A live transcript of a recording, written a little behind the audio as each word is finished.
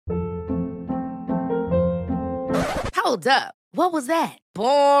Hold up. What was that?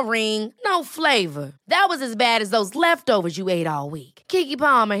 Boring. No flavor. That was as bad as those leftovers you ate all week. Keke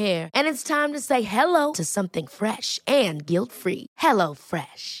Palmer here, and it's time to say hello to something fresh and guilt-free. Hello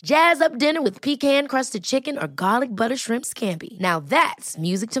Fresh. Jazz up dinner with pecan-crusted chicken or garlic butter shrimp scampi. Now that's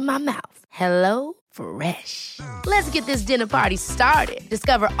music to my mouth. Hello Fresh. Let's get this dinner party started.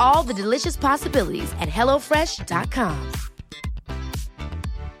 Discover all the delicious possibilities at hellofresh.com.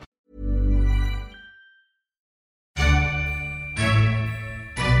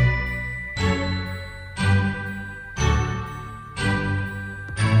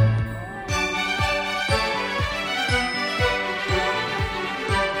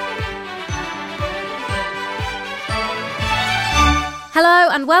 Hello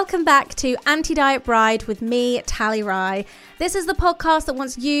and welcome back to Anti-Diet Bride with me, Tally Rye. This is the podcast that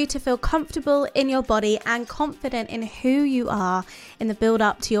wants you to feel comfortable in your body and confident in who you are in the build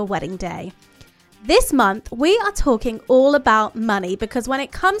up to your wedding day. This month, we are talking all about money because when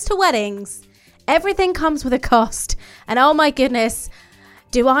it comes to weddings, everything comes with a cost. And oh my goodness,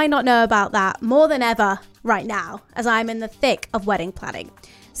 do I not know about that more than ever right now as I'm in the thick of wedding planning.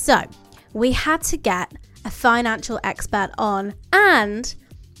 So we had to get a financial expert on and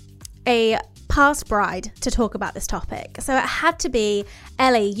a past bride to talk about this topic. So it had to be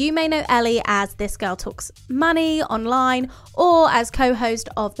Ellie. You may know Ellie as This Girl Talks Money online or as co-host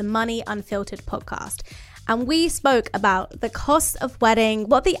of the Money Unfiltered podcast. And we spoke about the cost of wedding,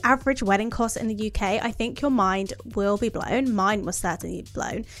 what the average wedding costs in the UK. I think your mind will be blown. Mine was certainly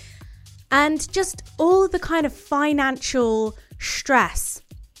blown. And just all the kind of financial stress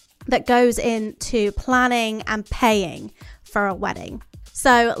that goes into planning and paying for a wedding.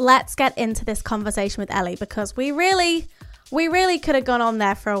 So let's get into this conversation with Ellie because we really could have gone on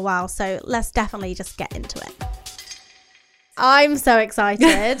there for a while. So let's definitely just get into it. I'm so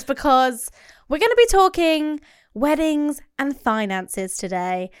excited because we're going to be talking weddings and finances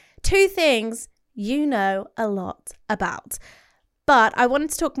today. Two things you know a lot about. But I wanted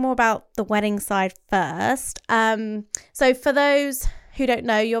to talk more about the wedding side first. So for those who don't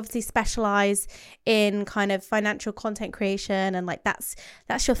know, you obviously specialize in kind of financial content creation and like that's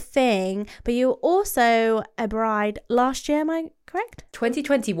your thing, but you were also a bride last year, am I correct?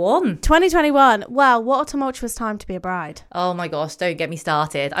 2021. Wow, what a tumultuous time to be a bride. Oh my gosh, don't get me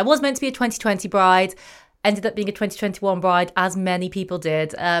started. I was meant to be a 2020 bride, ended up being a 2021 bride, as many people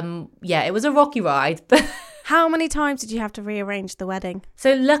did. It was a rocky ride. How many times did you have to rearrange the wedding?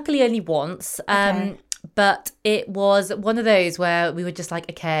 So luckily only once. Okay. But it was one of those where we were just like,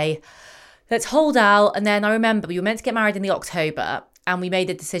 okay, let's hold out. And then I remember we were meant to get married in the October and we made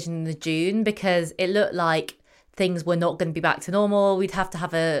a decision in the June because it looked like things were not going to be back to normal. We'd have to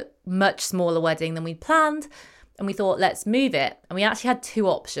have a much smaller wedding than we'd planned. And we thought, let's move it. And we actually had two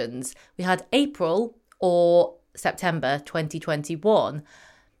options. We had April or September 2021.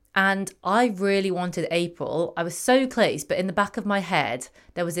 And I really wanted April. I was so close, but in the back of my head,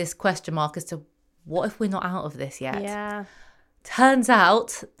 there was this question mark as to what if we're not out of this yet? Yeah. Turns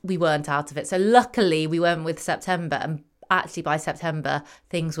out we weren't out of it. So luckily we went with September, and actually by September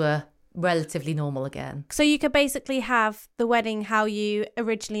things were relatively normal again. So you could basically have the wedding how you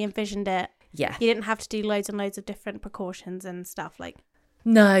originally envisioned it. Yeah. You didn't have to do loads and loads of different precautions and stuff like.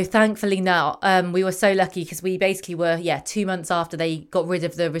 No, thankfully not. We were so lucky because we basically were, 2 months after they got rid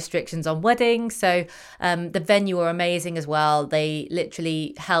of the restrictions on weddings. So the venue were amazing as well. They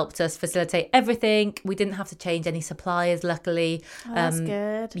literally helped us facilitate everything. We didn't have to change any suppliers, luckily. Oh, that's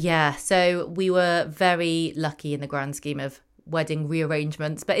good. Yeah, so we were very lucky in the grand scheme of wedding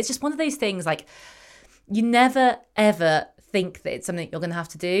rearrangements. But it's just one of those things like you never, ever think that it's something you're going to have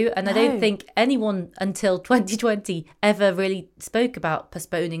to do. And I don't think anyone until 2020 ever really spoke about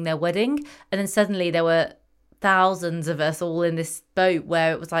postponing their wedding. And then suddenly there were thousands of us all in this boat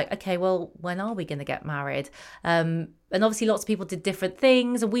where it was like, okay, well, when are we going to get married? And obviously lots of people did different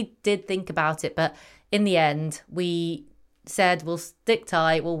things and we did think about it. But in the end, we said we'll stick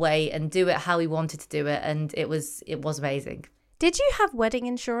tight, we'll wait and do it how we wanted to do it. And it was amazing. Did you have wedding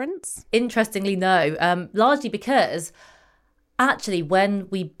insurance? Interestingly, no. Largely because actually, when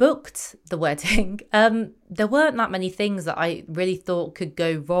we booked the wedding, there weren't that many things that I really thought could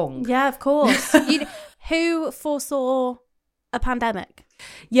go wrong. Yeah, of course. Who foresaw a pandemic?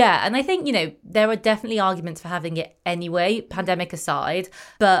 Yeah, and I think, there are definitely arguments for having it anyway, pandemic aside.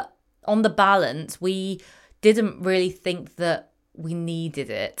 But on the balance, we didn't really think that we needed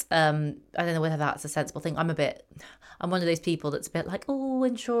it. I don't know whether that's a sensible thing. I'm one of those people that's a bit like, oh,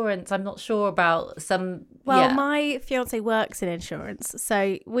 insurance. I'm not sure about some. Well, my fiance works in insurance,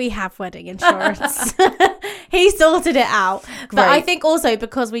 so we have wedding insurance. He sorted it out. Great. But I think also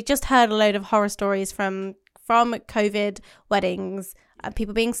because we just heard a load of horror stories from from COVID weddings and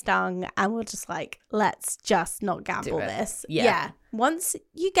people being stung, and we're just like, let's just not gamble this. Yeah. Once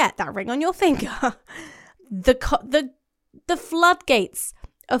you get that ring on your finger, the floodgates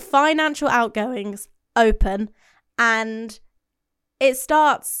of financial outgoings open, and it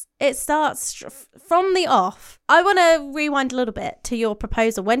starts from the off. I want to rewind a little bit to your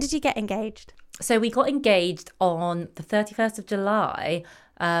proposal. When did you get engaged? So we got engaged on the 31st of July,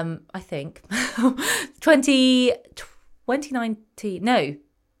 I think, 2019. No,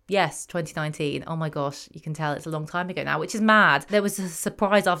 yes, 2019. Oh my gosh, you can tell it's a long time ago now, which is mad. There was a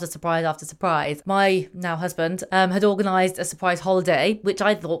surprise after surprise after surprise. My now husband had organised a surprise holiday, which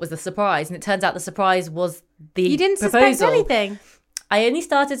I thought was a surprise. And it turns out the surprise was the You didn't proposal. suspect anything. I only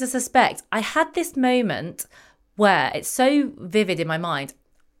started to suspect. I had this moment where it's so vivid in my mind.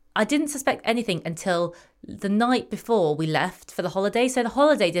 I didn't suspect anything until the night before we left for the holiday. So the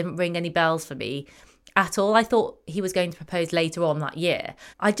holiday didn't ring any bells for me at all. I thought he was going to propose later on that year.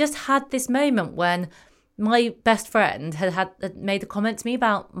 I just had this moment when my best friend had made a comment to me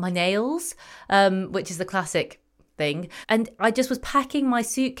about my nails, which is the classic thing. And I just was packing my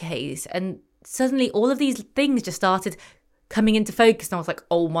suitcase, and suddenly all of these things just started coming into focus. And I was like,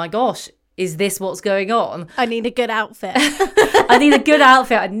 oh my gosh, is this what's going on? I need a good outfit. I need a good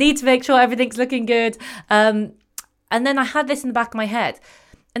outfit. I need to make sure everything's looking good. And then I had this in the back of my head.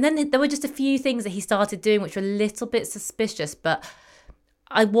 And then there were just a few things that he started doing which were a little bit suspicious, but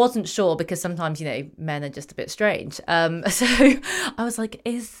I wasn't sure because sometimes, men are just a bit strange. So I was like,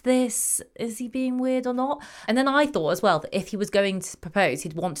 is he being weird or not? And then I thought as well that if he was going to propose,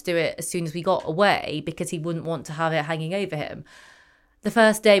 he'd want to do it as soon as we got away because he wouldn't want to have it hanging over him. The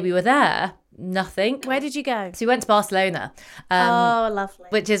first day we were there, nothing. Where did you go? So we went to Barcelona. Oh, lovely.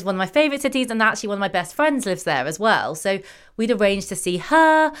 Which is one of my favourite cities, and actually one of my best friends lives there as well. So we'd arranged to see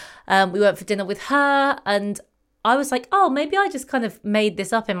her. We went for dinner with her, and I was like, oh, maybe I just kind of made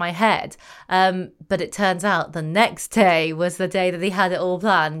this up in my head. But it turns out the next day was the day that he had it all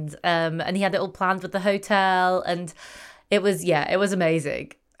planned. And he had it all planned with the hotel, and it was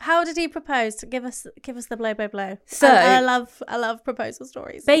amazing. How did he propose? Give us the blow. So I love proposal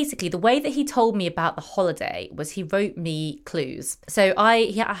stories. Basically, the way that he told me about the holiday was he wrote me clues. So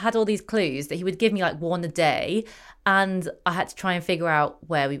I had all these clues that he would give me like one a day, and I had to try and figure out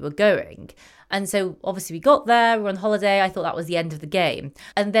where we were going. And so obviously we got there, we were on holiday. I thought that was the end of the game.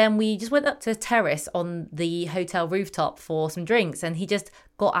 And then we just went up to a terrace on the hotel rooftop for some drinks. And he just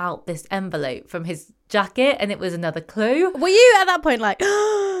got out this envelope from his jacket, and it was another clue. Were you at that point like...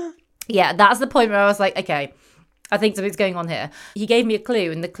 Yeah, that's the point where I was like, okay, I think something's going on here. He gave me a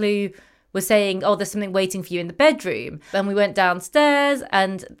clue, and the clue was saying, oh, there's something waiting for you in the bedroom. And we went downstairs,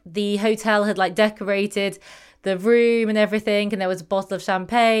 and the hotel had like decorated the room and everything, and there was a bottle of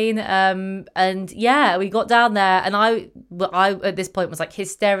champagne, and yeah, we got down there, and I at this point was like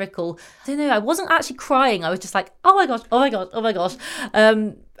hysterical. I don't know, I wasn't actually crying, I was just like, oh my gosh,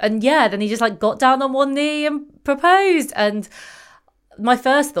 and yeah, then he just like got down on one knee and proposed, and my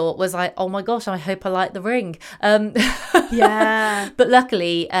first thought was like, oh my gosh, I hope I like the ring. Yeah. But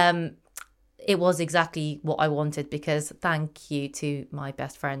luckily, it was exactly what I wanted, because thank you to my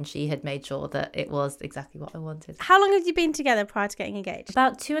best friend. She had made sure that it was exactly what I wanted. How long have you been together prior to getting engaged?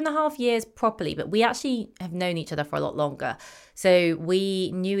 About 2.5 years properly, but we actually have known each other for a lot longer. So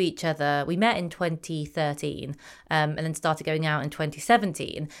we knew each other. We met in 2013 and then started going out in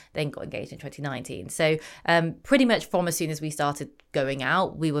 2017, then got engaged in 2019. So pretty much from as soon as we started going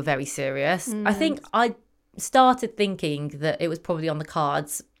out, we were very serious. I think I started thinking that it was probably on the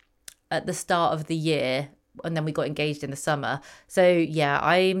cards at the start of the year, and then we got engaged in the summer. So yeah,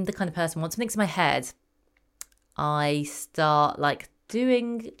 I'm the kind of person, once something's in my head, I start like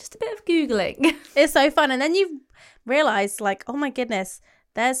doing just a bit of Googling. It's so fun. And then you realise like, oh my goodness,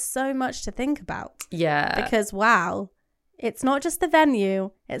 there's so much to think about. Yeah. Because wow, it's not just the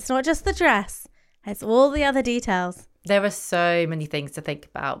venue, it's not just the dress, it's all the other details. There are so many things to think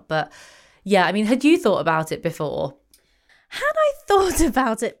about. But yeah, I mean, had you thought about it before? Had I thought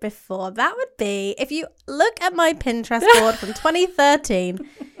about it before? That would be, if you look at my Pinterest board from 2013,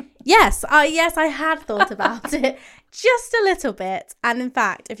 yes, I had thought about it just a little bit. And in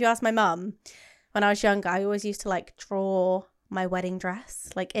fact, if you ask my mum, when I was younger, I always used to like draw my wedding dress.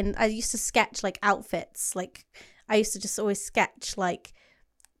 I used to sketch like outfits. Like I used to just always sketch like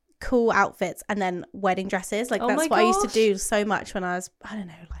cool outfits and then wedding dresses. Like that's what I used to do so much when I was, I don't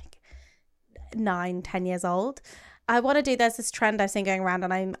know, like 9-10 years old. I want to do, there's this trend I've seen going around,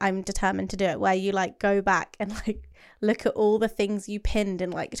 and I'm determined to do it, where you like go back and like look at all the things you pinned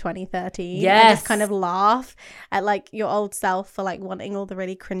in like 2013. Yes. And just kind of laugh at like your old self for like wanting all the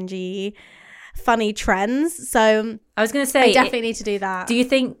really cringy funny trends. So I was going to say, I definitely need to do that. Do you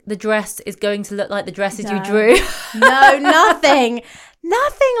think the dress is going to look like the dresses you drew? No, nothing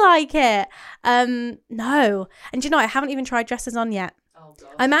like it. No. And do you know, I haven't even tried dresses on yet. Oh,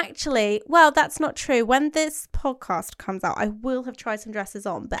 God. I'm actually, well, that's not true. When this podcast comes out, I will have tried some dresses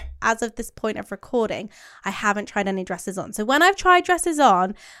on. But as of this point of recording, I haven't tried any dresses on. So when I've tried dresses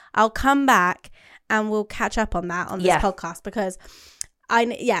on, I'll come back and we'll catch up on that on this podcast, because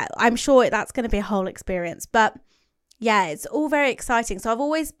I'm sure that's going to be a whole experience. But yeah, it's all very exciting. So I've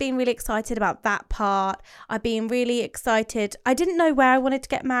always been really excited about that part. I've been really excited. I didn't know where I wanted to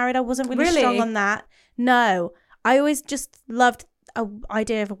get married. I wasn't really strong on that. No, I always just loved an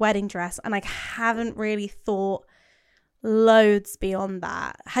idea of a wedding dress, and I haven't really thought loads beyond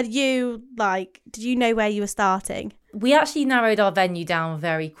that. Did you know where you were starting? We actually narrowed our venue down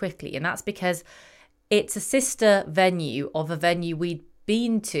very quickly, and that's because it's a sister venue of a venue we'd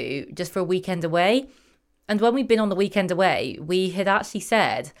been to just for a weekend away. And when we'd been on the weekend away, we had actually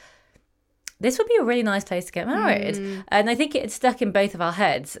said, this would be a really nice place to get married. And I think it had stuck in both of our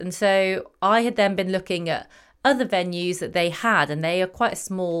heads. And so I had then been looking at other venues that they had, and they are quite a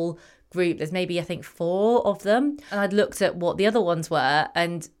small group. There's maybe, I think, 4 of them. And I'd looked at what the other ones were,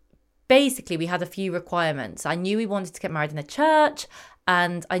 and basically we had a few requirements. I knew we wanted to get married in a church,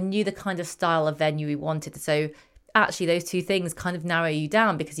 and I knew the kind of style of venue we wanted. So actually those 2 things kind of narrow you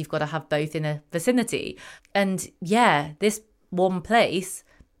down, because you've got to have both in a vicinity. And yeah, this one place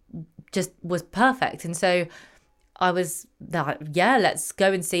just was perfect. And so I was like, yeah, let's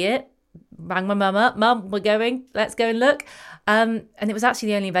go and see it. Rang my mum up, Mum, we're going, let's go and look. And it was actually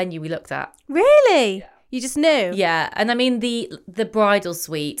the only venue we looked at. Really? Yeah. You just knew? Yeah. And I mean, the bridal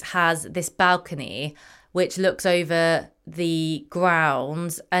suite has this balcony which looks over the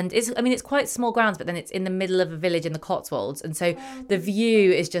grounds, and it's quite small grounds, but then it's in the middle of a village in the Cotswolds, and so the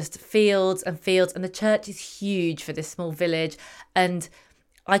view is just fields and fields, and the church is huge for this small village. And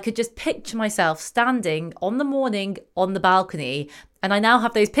I could just picture myself standing on the morning on the balcony, and I now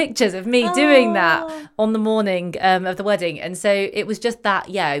have those pictures of me doing that on the morning of the wedding. And so it was just that,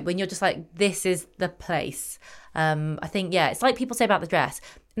 yeah, when you're just like, this is the place. I think, yeah, it's like people say about the dress.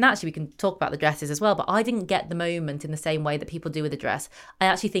 And actually, we can talk about the dresses as well, but I didn't get the moment in the same way that people do with a dress. I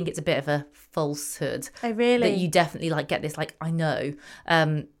actually think it's a bit of a falsehood. Oh, really? That you definitely get this, I know.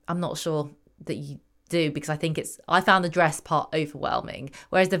 I'm not sure that you do, because I found the dress part overwhelming.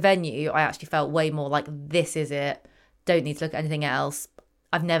 Whereas the venue, I actually felt way more like, this is it. Don't need to look at anything else.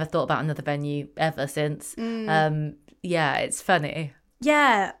 I've never thought about another venue ever since. Yeah, it's funny.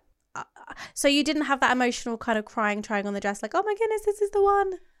 Yeah. So you didn't have that emotional kind of crying, trying on the dress, like, oh my goodness, this is the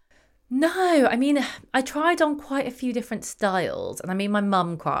one? No, I mean, I tried on quite a few different styles, and I mean, my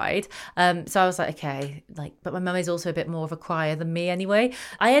mum cried. So I was like, okay, but my mum is also a bit more of a crier than me anyway.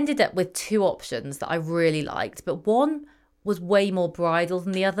 I ended up with 2 options that I really liked, but one was way more bridal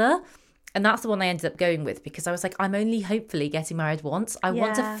than the other. And that's the one I ended up going with, because I was like, I'm only hopefully getting married once. I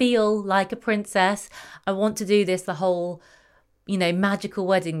want to feel like a princess. I want to do this the whole, magical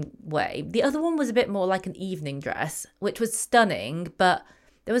wedding way. The other one was a bit more like an evening dress, which was stunning. But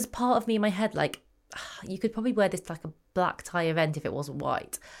there was part of me in my head like, you could probably wear this like a black tie event if it wasn't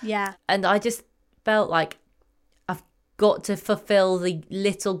white. Yeah. And I just felt like I've got to fulfill the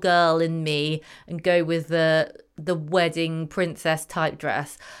little girl in me and go with the wedding princess type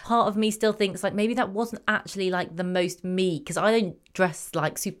dress. Part of me still thinks like maybe that wasn't actually like the most me, because I don't dress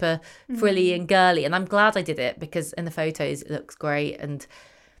like super frilly and girly, and I'm glad I did it, because in the photos it looks great. And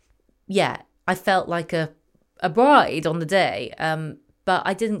yeah, I felt like a bride on the day, but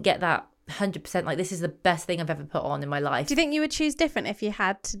I didn't get that 100% like, this is the best thing I've ever put on in my life. Do you think you would choose different if you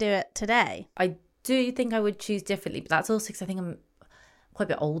had to do it today? I do think I would choose differently, but that's also because I think I'm quite a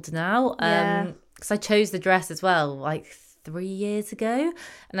bit older now. Because I chose the dress as well, like 3 years ago.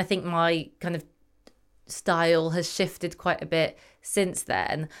 And I think my kind of style has shifted quite a bit since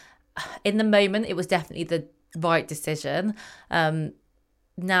then. In the moment, it was definitely the right decision.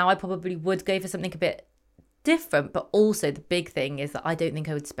 Now I probably would go for something a bit different, but also the big thing is that I don't think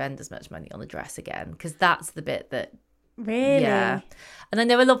I would spend as much money on a dress again, because that's the bit that... Really? Yeah. And I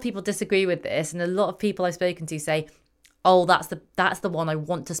know a lot of people disagree with this, and a lot of people I've spoken to say, oh, that's the one I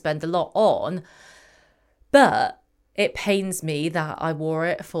want to spend a lot on. But it pains me that I wore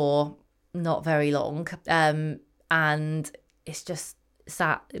it for not very long. And it's just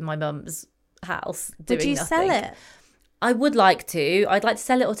sat in my mum's house doing nothing. Would you sell it? I would like to. I'd like to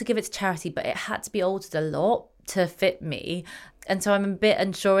sell it or to give it to charity, but it had to be altered a lot to fit me. And so I'm a bit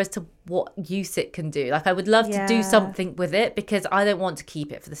unsure as to what use it can do. Like, I would love to do something with it, because I don't want to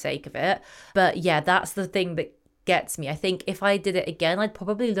keep it for the sake of it. But yeah, that's the thing that gets me. I think if I did it again, I'd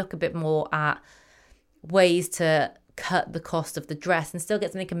probably look a bit more at ways to cut the cost of the dress and still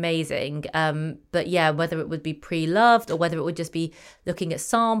get something amazing. But yeah, whether it would be pre-loved or whether it would just be looking at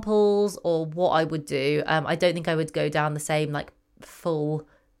samples or what I would do, I don't think I would go down the same like full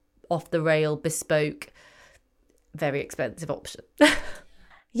off the rail bespoke very expensive option.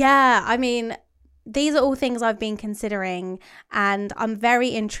 Yeah, I mean, these are all things I've been considering, and I'm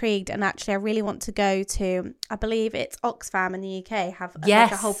very intrigued. And actually, I really want to go to, I believe it's Oxfam in the UK, have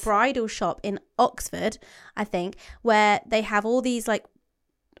like a whole bridal shop in Oxford, I think, where they have all these like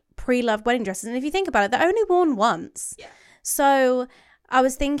pre-loved wedding dresses. And if you think about it, they're only worn once. Yeah. So I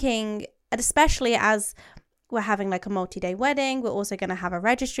was thinking, and especially as we're having like a multi-day wedding, we're also going to have a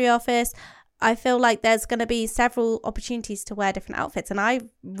registry office. I feel like there's going to be several opportunities to wear different outfits, and I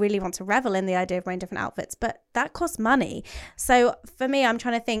really want to revel in the idea of wearing different outfits, but that costs money. So for me, I'm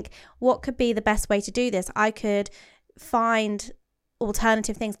trying to think what could be the best way to do this. I could find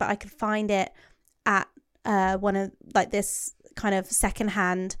alternative things, but I could find it at one of like this kind of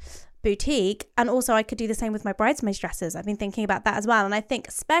secondhand boutique, and also I could do the same with my bridesmaids dresses. I've been thinking about that as well, and I think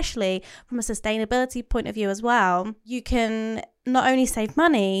especially from a sustainability point of view as well, you can not only save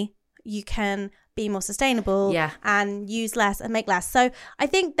money, you can be more sustainable and use less and make less. So I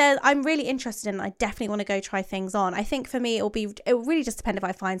think that I'm really interested in, I definitely want to go try things on. I think for me, it will really just depend if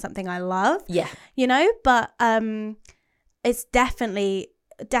I find something I love, you know, but it's definitely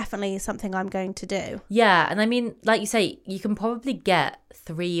something I'm going to do. Yeah. And I mean, like you say, you can probably get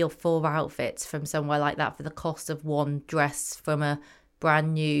 3 or 4 outfits from somewhere like that for the cost of one dress from a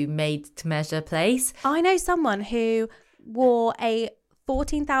brand new made to measure place. I know someone who wore a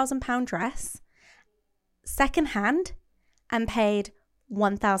 £14,000 dress secondhand and paid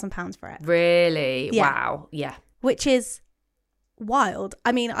 £1,000 for it. Really? Yeah. Wow. Yeah. Which is wild.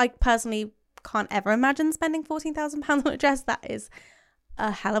 I mean, I personally can't ever imagine spending £14,000 on a dress. That is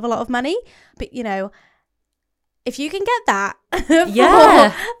a hell of a lot of money. But, you know, if you can get that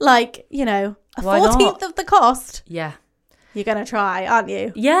for like, you know, a 14th of the cost. Yeah. You're going to try, aren't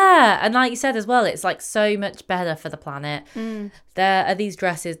you? Yeah. And like you said as well, it's like so much better for the planet. There are these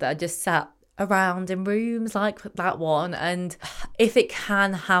dresses that are just sat around in rooms like that one. And if it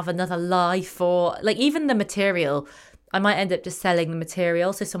can have another life, or like even the material, I might end up just selling the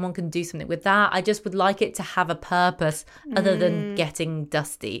material so someone can do something with that. I just would like it to have a purpose other than getting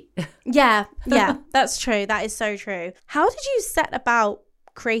dusty. Yeah, that's true. That is so true. How did you set about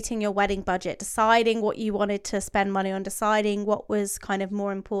creating your wedding budget, deciding what you wanted to spend money on, deciding what was kind of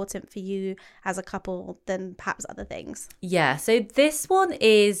more important for you as a couple than perhaps other things? Yeah, so this one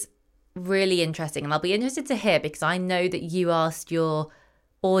is really interesting, and I'll be interested to hear because I know that you asked your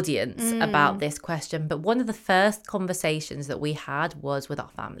audience about this question, but one of the first conversations that we had was with our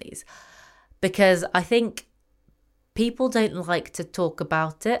families, because I think people don't like to talk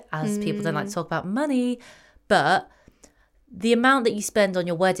about it, as people don't like to talk about money, but the amount that you spend on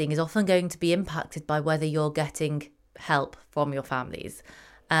your wedding is often going to be impacted by whether you're getting help from your families.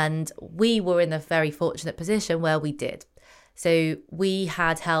 And we were in a very fortunate position where we did. So we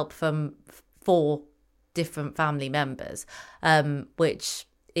had help from 4 different family members, which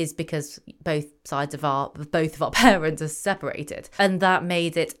is because both of our parents are separated. And that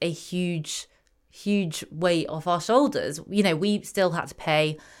made it a huge weight off our shoulders. You know, we still had to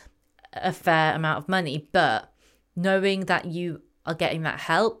pay a fair amount of money, but knowing that you are getting that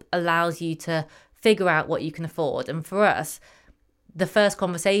help allows you to figure out what you can afford. And for us, the first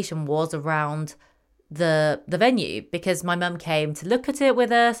conversation was around the venue, because my mum came to look at it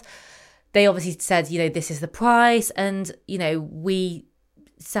with us. They obviously said, you know, this is the price. And, you know, we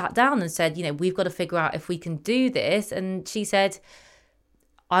sat down and said, you know, we've got to figure out if we can do this. And she said,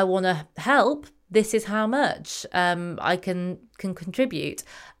 I want to help. This is how much I can contribute.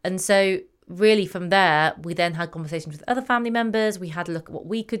 And so really from there, we then had conversations with other family members. We had a look at what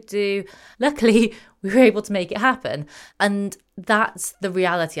we could do. Luckily, we were able to make it happen. And that's the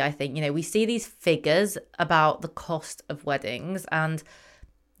reality, I think. You know, we see these figures about the cost of weddings, and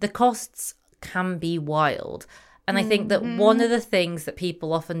the costs can be wild. And I think that one of the things that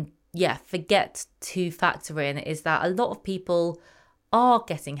people often, forget to factor in is that a lot of people are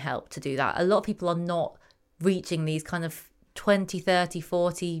getting help to do that. A lot of people are not reaching these kind of 20, 30,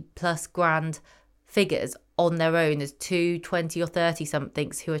 40 plus grand figures on their own as 20 or 30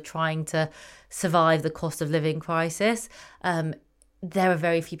 somethings who are trying to survive the cost of living crisis. There are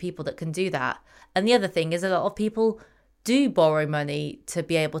very few people that can do that. And the other thing is a lot of people do borrow money to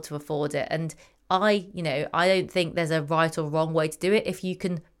be able to afford it. And I don't think there's a right or wrong way to do it. If you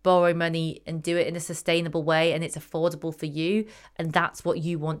can borrow money and do it in a sustainable way and it's affordable for you and that's what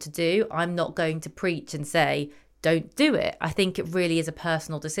you want to do, I'm not going to preach and say, don't do it. I think it really is a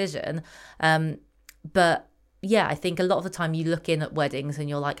personal decision. But yeah, I think a lot of the time you look in at weddings and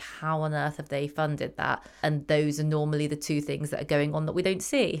you're like, how on earth have they funded that? And those are normally the two things that are going on that we don't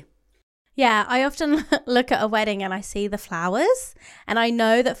see. Yeah, I often look at a wedding and I see the flowers, and I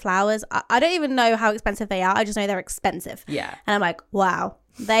know that flowers, I don't even know how expensive they are. I just know they're expensive. Yeah. And I'm like, wow,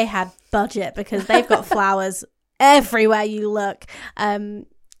 they had budget, because they've got flowers everywhere you look. And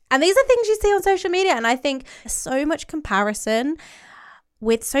these are things you see on social media. And I think so much comparison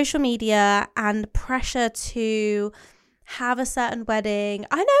with social media and pressure to have a certain wedding.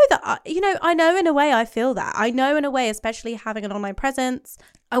 I know that, I know in a way I feel that. I know in a way, especially having an online presence,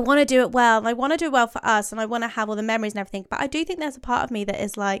 I want to do it well. And I want to do it well for us. And I want to have all the memories and everything. But I do think there's a part of me that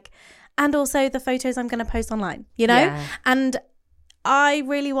is like, and also the photos I'm going to post online, Yeah. And I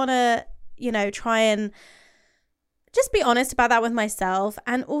really want to, try and just be honest about that with myself.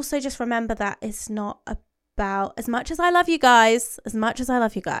 And also just remember that it's not about, as much as I love you guys,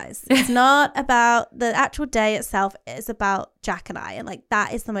 it's not about the actual day itself. It's about Jack and I, and like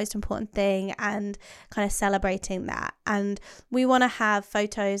that is the most important thing, and kind of celebrating that. And we want to have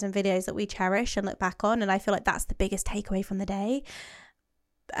photos and videos that we cherish and look back on, and I feel like that's the biggest takeaway from the day,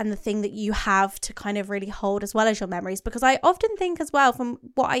 and the thing that you have to kind of really hold, as well as your memories. Because I often think as well, from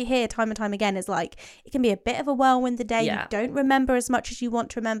what I hear time and time again, is like it can be a bit of a whirlwind the day. Yeah. You don't remember as much as you want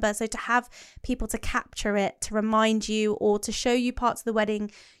to remember. So to have people to capture it, to remind you, or to show you parts of the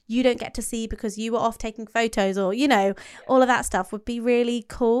wedding you don't get to see because you were off taking photos, or all of that stuff would be really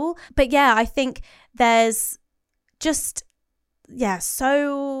cool. But yeah, I think there's just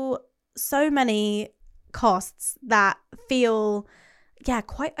so many costs that feel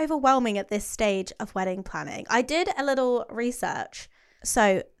quite overwhelming at this stage of wedding planning. I did a little research.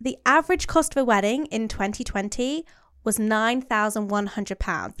 So the average cost of a wedding in 2020 was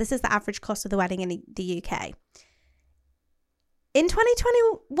 £9,100. This is the average cost of the wedding in the UK. In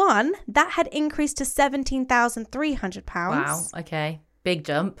 2021, that had increased to £17,300. Wow. Okay. Big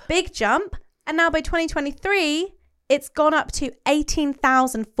jump. And now by 2023, it's gone up to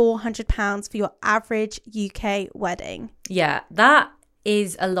 £18,400 for your average UK wedding. Yeah, that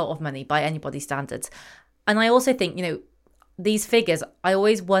is a lot of money by anybody's standards. And I also think, these figures, I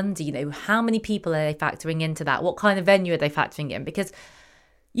always wonder, how many people are they factoring into that? What kind of venue are they factoring in? Because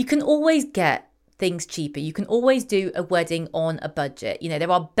you can always get things cheaper. You can always do a wedding on a budget.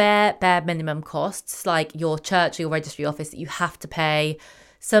 There are bare minimum costs, like your church or your registry office that you have to pay,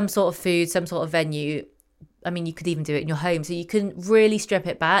 some sort of food, some sort of venue. I mean, you could even do it in your home. So you can really strip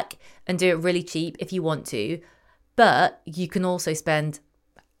it back and do it really cheap if you want to. But you can also spend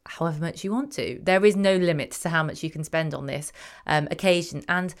however much you want to. There is no limit to how much you can spend on this occasion.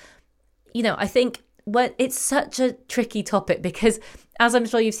 And, I think it's such a tricky topic because, as I'm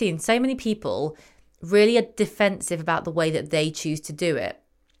sure you've seen, so many people really are defensive about the way that they choose to do it.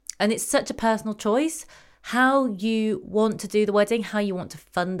 And it's such a personal choice. How you want to do the wedding, how you want to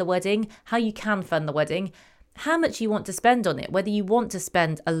fund the wedding, how you can fund the wedding, how much you want to spend on it, whether you want to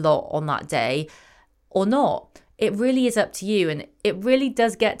spend a lot on that day or not. It really is up to you. And it really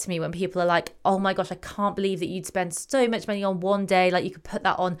does get to me when people are like, oh my gosh, I can't believe that you'd spend so much money on one day. Like you could put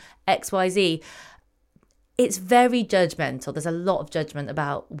that on XYZ. It's very judgmental. There's a lot of judgment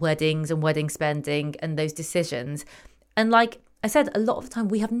about weddings and wedding spending and those decisions. And like I said, a lot of the time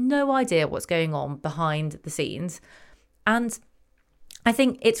we have no idea what's going on behind the scenes. And I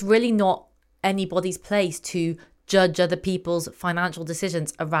think it's really not anybody's place to judge other people's financial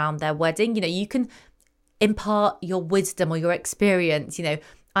decisions around their wedding. You can impart your wisdom or your experience.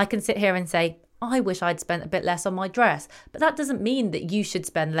 I can sit here and say, I wish I'd spent a bit less on my dress. But that doesn't mean that you should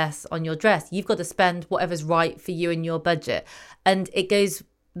spend less on your dress. You've got to spend whatever's right for you and your budget. And it goes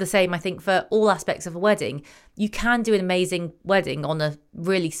the same, I think, for all aspects of a wedding. You can do an amazing wedding on a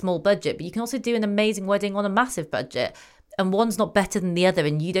really small budget, but you can also do an amazing wedding on a massive budget. And one's not better than the other,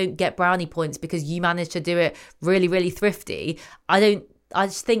 and you don't get brownie points because you managed to do it really, really thrifty. I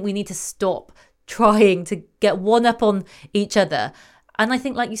just think we need to stop trying to get one up on each other. And I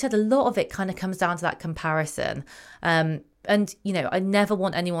think, like you said, a lot of it kind of comes down to that comparison. And, I never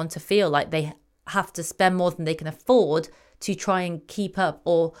want anyone to feel like they have to spend more than they can afford to try and keep up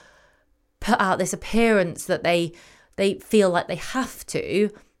or put out this appearance that they feel like they have to.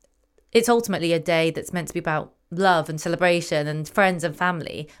 It's ultimately a day that's meant to be about love and celebration and friends and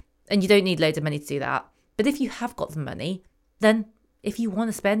family. And you don't need loads of money to do that. But if you have got the money, then if you want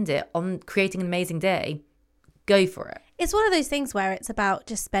to spend it on creating an amazing day, go for it. It's one of those things where it's about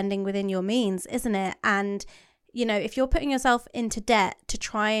just spending within your means, isn't it? And, if you're putting yourself into debt to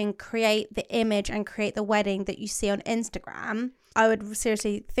try and create the image and create the wedding that you see on Instagram, I would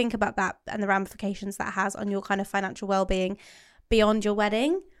seriously think about that and the ramifications that has on your kind of financial well-being beyond your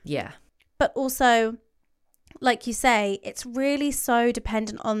wedding. Yeah. But also, like you say, it's really so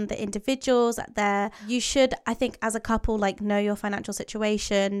dependent on the individuals there. You should, I think, as a couple, like, know your financial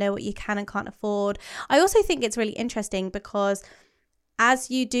situation, know what you can and can't afford. I also think it's really interesting because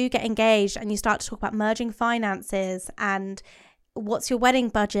as you do get engaged and you start to talk about merging finances and what's your wedding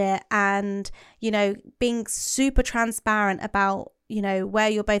budget and, you know, being super transparent about, you know, where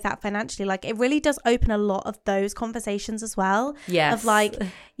you're both at financially, like, it really does open a lot of those conversations as well. Yes. Of like,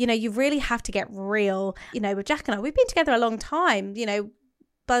 you know, you really have to get real. You know, with Jack and I, we've been together a long time. You know,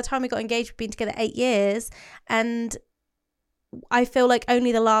 by the time we got engaged, we've been together 8 years. And I feel like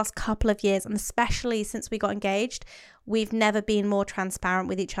only the last couple of years, and especially since we got engaged, we've never been more transparent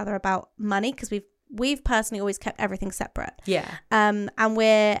with each other about money, because we've personally always kept everything separate. Yeah. And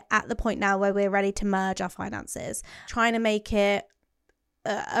we're at the point now where we're ready to merge our finances, trying to make it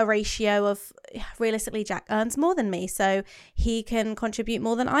a ratio of, realistically, Jack earns more than me, so he can contribute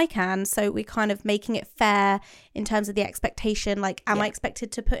more than I can. So we're kind of making it fair in terms of the expectation. Like, am I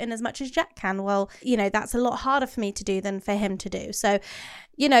expected to put in as much as Jack can? Well, you know, that's a lot harder for me to do than for him to do. So,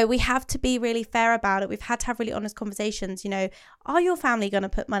 you know, we have to be really fair about it. We've had to have really honest conversations. You know, are your family going to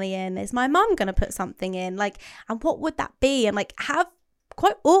put money in? Is my mum going to put something in? Like, and what would that be? And like, have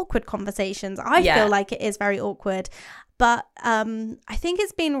quite awkward conversations. I feel like it is very awkward. But I think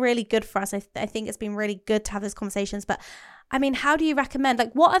it's been really good for us. I think it's been really good to have those conversations. But I mean, how do you recommend,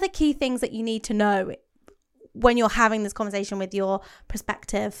 like, what are the key things that you need to know when you're having this conversation with your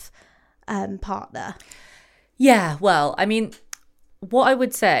prospective partner? Yeah, well, I mean, what I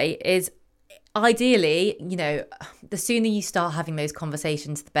would say is, ideally, you know, the sooner you start having those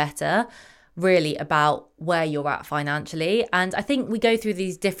conversations, the better, really, about where you're at financially. And I think we go through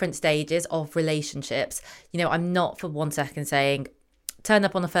these different stages of relationships. You know, I'm not for 1 second saying turn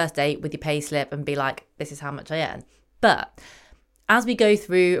up on the first date with your pay slip and be like, this is how much I earn. But as we go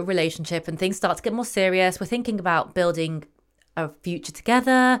through a relationship and things start to get more serious, we're thinking about building a future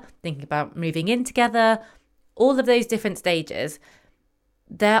together, thinking about moving in together, all of those different stages,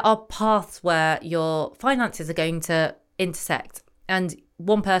 there are paths where your finances are going to intersect, and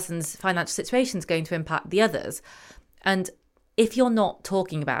one person's financial situation is going to impact the others. And if you're not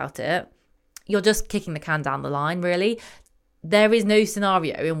talking about it, you're just kicking the can down the line, really. There is no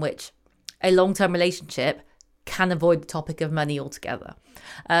scenario in which a long-term relationship can avoid the topic of money altogether.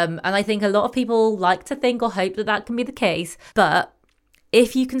 And I think a lot of people like to think or hope that that can be the case. But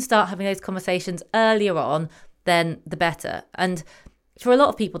if you can start having those conversations earlier on, then the better. And for a lot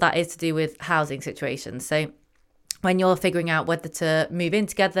of people, that is to do with housing situations. So when you're figuring out whether to move in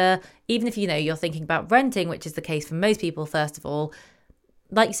together, even if, you know, you're thinking about renting, which is the case for most people, first of all,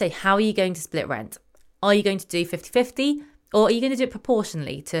 like you say, how are you going to split rent? Are you going to do 50-50, or are you going to do it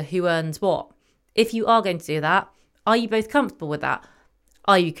proportionally to who earns what? If you are going to do that, are you both comfortable with that?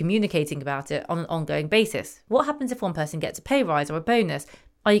 Are you communicating about it on an ongoing basis? What happens if one person gets a pay rise or a bonus?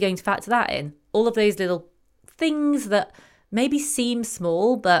 Are you going to factor that in? All of those little things that maybe seem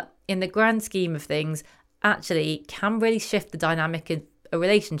small, but in the grand scheme of things, actually can really shift the dynamic in a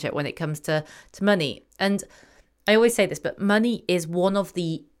relationship when it comes to money. And I always say this, but money is one of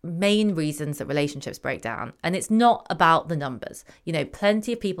the main reasons that relationships break down. And it's not about the numbers. You know,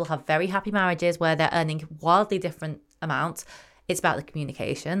 plenty of people have very happy marriages where they're earning wildly different amounts. It's about the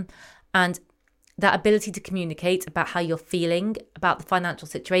communication and that ability to communicate about how you're feeling about the financial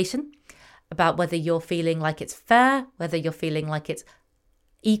situation, about whether you're feeling like it's fair, whether you're feeling like it's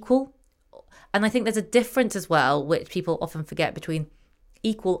equal. And I think there's a difference as well, which people often forget, between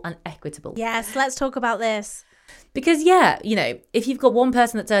equal and equitable. Yes, let's talk about this. Because, yeah, you know, if you've got one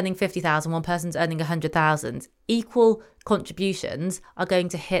person that's earning 50,000, one person's earning 100,000, equal contributions are going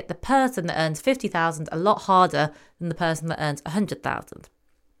to hit the person that earns 50,000 a lot harder than the person that earns 100,000.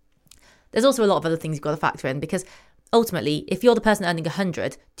 There's also a lot of other things you've got to factor in, because ultimately, if you're the person earning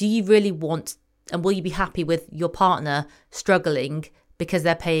 100, do you really want, and will you be happy with your partner struggling because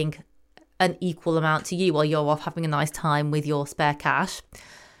they're paying an equal amount to you while you're off having a nice time with your spare cash?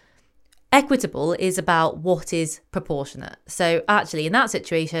 Equitable is about what is proportionate. So actually, in that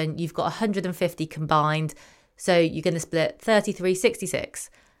situation, you've got 150 combined, so you're going to split 33-66.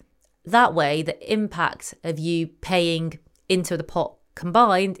 That way, the impact of you paying into the pot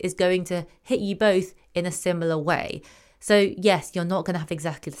combined is going to hit you both in a similar way. So yes, you're not going to have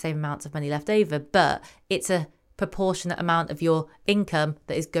exactly the same amounts of money left over, but it's a proportionate amount of your income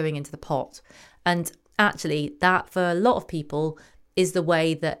that is going into the pot. And actually, that for a lot of people is the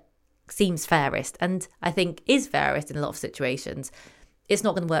way that seems fairest, and I think is fairest in a lot of situations. It's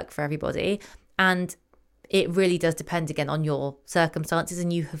not going to work for everybody, and it really does depend again on your circumstances,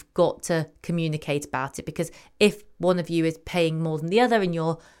 and you have got to communicate about it, because if one of you is paying more than the other and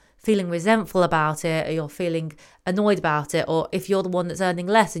you're feeling resentful about it, or you're feeling annoyed about it, or if you're the one that's earning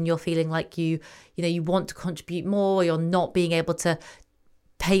less and you're feeling like you want to contribute more, or you're not being able to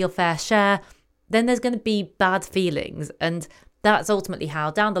pay your fair share, then there's going to be bad feelings. And that's ultimately how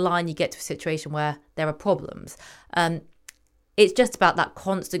down the line you get to a situation where there are problems. It's just about that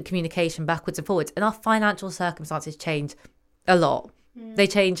constant communication backwards and forwards. And our financial circumstances change a lot. They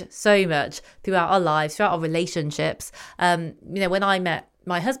change so much throughout our lives, throughout our relationships. When I met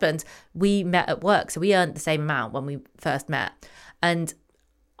my husband, we met at work. So we earned the same amount when we first met. And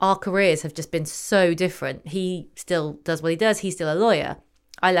our careers have just been so different. He still does what he does. He's still a lawyer.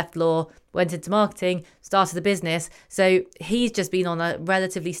 I left law, went into marketing, started a business. So he's just been on a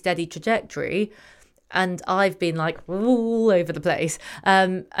relatively steady trajectory. And I've been like all over the place.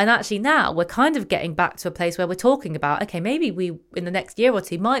 And actually now we're kind of getting back to a place where we're talking about, okay, maybe we in the next year or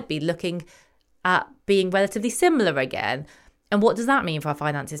two might be looking at being relatively similar again. And what does that mean for our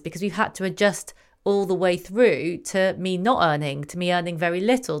finances? Because we've had to adjust all the way through to me not earning, to me earning very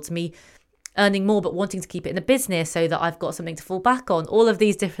little, to me earning more but wanting to keep it in the business so that I've got something to fall back on, all of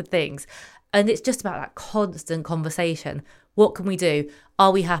these different things. And it's just about that constant conversation. What can we do?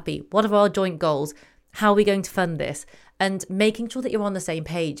 Are we happy? What are our joint goals? How are we going to fund this? And making sure that you're on the same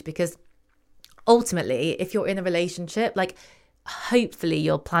page, because ultimately, if you're in a relationship, like hopefully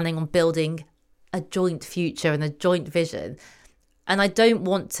you're planning on building a joint future and a joint vision. And I don't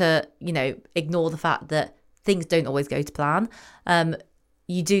want to, ignore the fact that things don't always go to plan.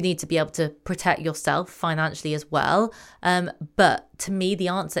 You do need to be able to protect yourself financially as well. But to me, the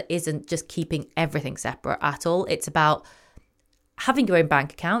answer isn't just keeping everything separate at all. It's about having your own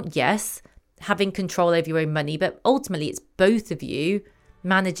bank account, yes, having control over your own money, but ultimately it's both of you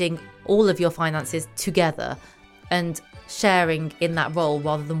managing all of your finances together and sharing in that role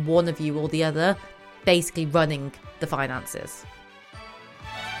rather than one of you or the other basically running the finances.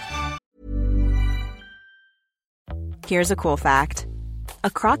 Here's a cool fact.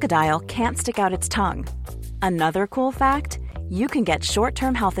 A crocodile can't stick out its tongue. Another cool fact, you can get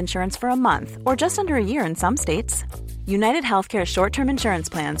short-term health insurance for a month or just under a year in some states. United Healthcare short-term insurance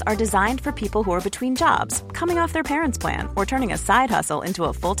plans are designed for people who are between jobs, coming off their parents' plan, or turning a side hustle into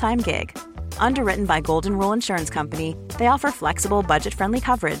a full-time gig. Underwritten by Golden Rule Insurance Company, they offer flexible, budget-friendly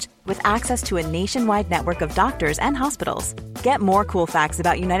coverage with access to a nationwide network of doctors and hospitals. Get more cool facts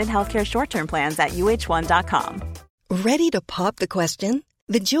about United Healthcare short-term plans at uh1.com. Ready to pop the question?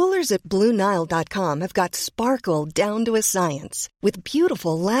 The jewelers at BlueNile.com have got sparkle down to a science with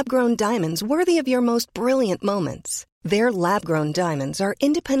beautiful lab-grown diamonds worthy of your most brilliant moments. Their lab-grown diamonds are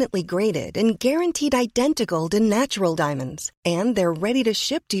independently graded and guaranteed identical to natural diamonds. And they're ready to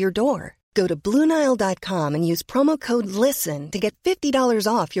ship to your door. Go to BlueNile.com and use promo code LISTEN to get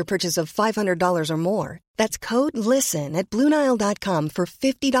 $50 off your purchase of $500 or more. That's code LISTEN at BlueNile.com for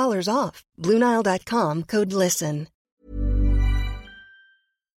 $50 off. BlueNile.com, code LISTEN.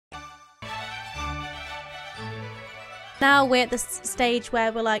 Now we're at the stage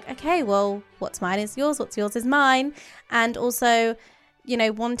where we're like, okay, well, what's mine is yours, what's yours is mine. And also,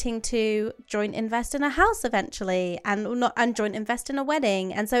 wanting to joint invest in a house eventually and joint invest in a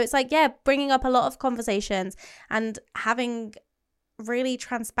wedding. And so it's like, bringing up a lot of conversations and having really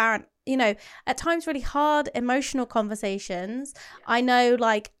transparent, at times really hard emotional conversations. I know,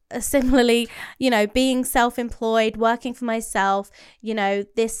 similarly, being self-employed, working for myself,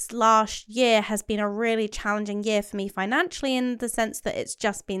 this last year has been a really challenging year for me financially, in the sense that it's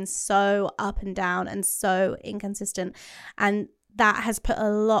just been so up and down and so inconsistent. And that has put a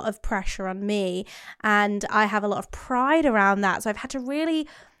lot of pressure on me, and I have a lot of pride around that. So I've had to really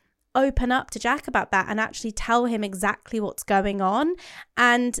open up to Jack about that and actually tell him exactly what's going on.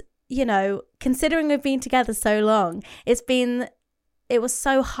 And, considering we've been together so long, it was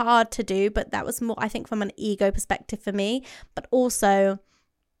so hard to do, but that was more, I think, from an ego perspective for me. But also,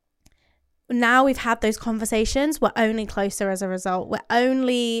 now we've had those conversations, we're only closer as a result. We're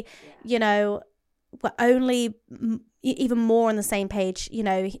only even more on the same page,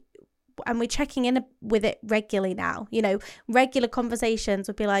 and we're checking in with it regularly now. Regular conversations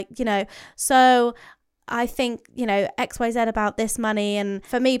would be like, so I think, XYZ about this money. And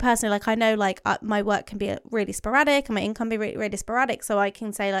for me personally, I know my work can be really sporadic and my income be really, really sporadic. So I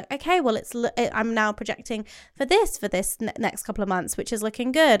can say okay, well, I'm now projecting for this next couple of months, which is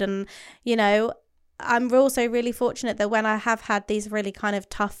looking good. And, I'm also really fortunate that when I have had these really kind of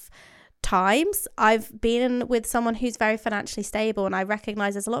tough times, I've been with someone who's very financially stable, and I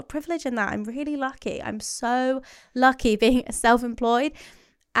recognize there's a lot of privilege in that. I'm really lucky. I'm so lucky being self-employed.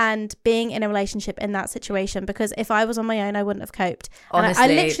 and being in a relationship in that situation, because if I was on my own, I wouldn't have coped. Honestly.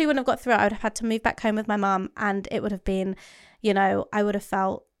 And I literally wouldn't have got through it. I would have had to move back home with my mum, and it would have been, you know, I would have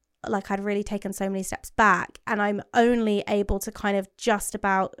felt like I'd really taken so many steps back, and I'm only able to kind of just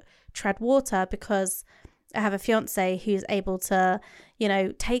about tread water because I have a fiance who's able to, you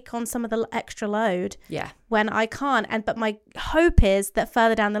know, take on some of the extra load when I can't. But my hope is that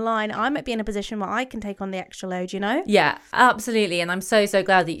further down the line, I might be in a position where I can take on the extra load, you know? Yeah, absolutely. And I'm so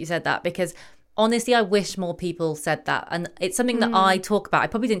glad that you said that, because honestly, I wish more people said that. And it's something that I talk about. I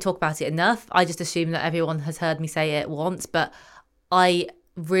probably didn't talk about it enough. I just assume that everyone has heard me say it once, but I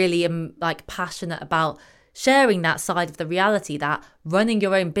really am like passionate about sharing that side of the reality that running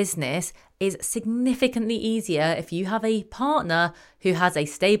your own business is significantly easier if you have a partner who has a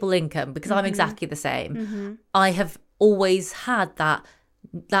stable income, because I'm exactly the same. I have always had that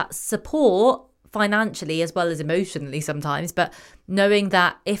support financially as well as emotionally sometimes, but knowing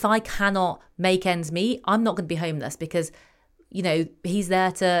that if I cannot make ends meet, I'm not going to be homeless, because you know, he's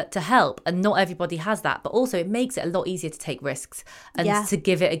there to help, and not everybody has that. But also it makes it a lot easier to take risks and to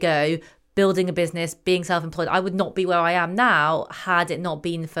give it a go. Building a business, being self-employed, I would not be where I am now had it not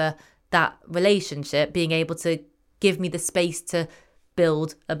been for that relationship being able to give me the space to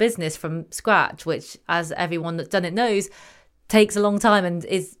build a business from scratch, which, as everyone that's done it knows, takes a long time and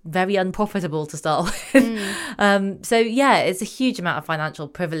is very unprofitable to start with. So yeah, it's a huge amount of financial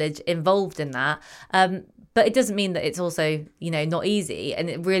privilege involved in that. But it doesn't mean that it's also, you know, not easy. And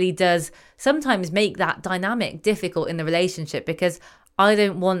it really does sometimes make that dynamic difficult in the relationship, because I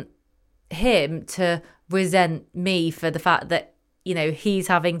don't want him to resent me for the fact that, you know, he's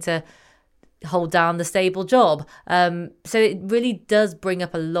having to hold down the stable job. So it really does bring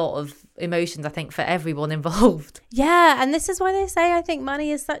up a lot of emotions, I think, for everyone involved. Yeah, and this is why they say, I think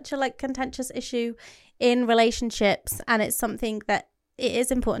money is such a like contentious issue in relationships, and it's something that it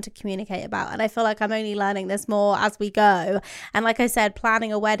is important to communicate about. And I feel like I'm only learning this more as we go. And like I said,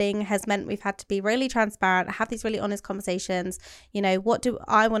 planning a wedding has meant we've had to be really transparent, have these really honest conversations. You know, what do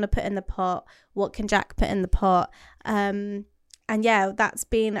I want to put in the pot? What can Jack put in the pot? And yeah, that's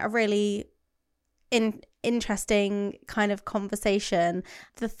been a really interesting kind of conversation.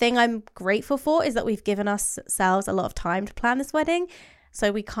 The thing I'm grateful for is that we've given ourselves a lot of time to plan this wedding.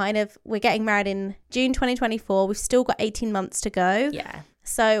 So we're getting married in June 2024. We've still got 18 months to go. Yeah.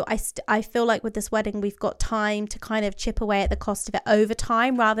 So I feel like with this wedding, we've got time to kind of chip away at the cost of it over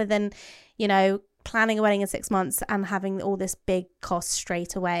time, rather than, you know, planning a wedding in 6 months and having all this big cost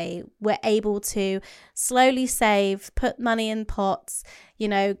straight away. We're able to slowly save, put money in pots, you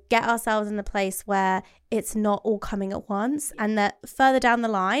know, get ourselves in the place where it's not all coming at once. And that further down the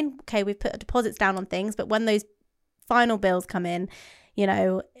line, okay, we've put deposits down on things, but when those final bills come in, you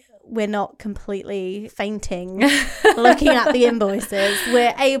know, we're not completely fainting looking at the invoices.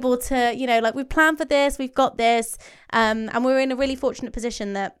 We're able to, you know, like, we planned for this, we've got this, and we're in a really fortunate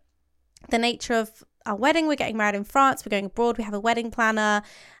position that the nature of our wedding, we're getting married in France, we're going abroad, we have a wedding planner,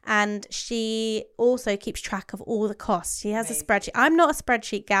 and she also keeps track of all the costs. She has a spreadsheet. I'm not a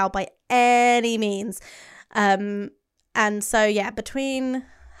spreadsheet gal by any means. And so, yeah, between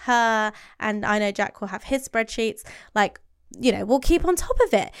her and I know Jack will have his spreadsheets, like, you know, we'll keep on top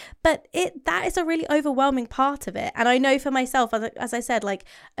of it. But that is a really overwhelming part of it. And I know for myself, as I said, like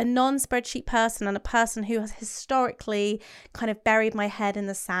a non-spreadsheet person and a person who has historically kind of buried my head in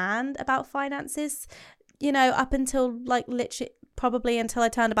the sand about finances, you know, up until like literally probably until I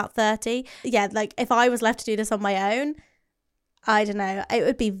turned about 30. Yeah, like if I was left to do this on my own, I don't know, it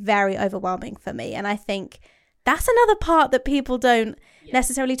would be very overwhelming for me. And I think that's another part that people don't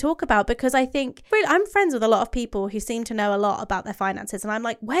necessarily talk about, because I think I'm friends with a lot of people who seem to know a lot about their finances, and I'm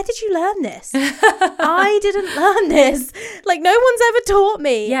like, where did you learn this? I didn't learn this. Like, no one's ever taught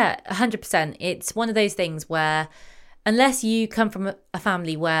me. Yeah, 100%. It's one of those things where, unless you come from a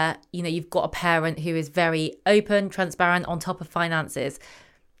family where, you know, you've got a parent who is very open, transparent, on top of finances,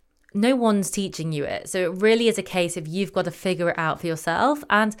 no one's teaching you it. So it really is a case of you've got to figure it out for yourself.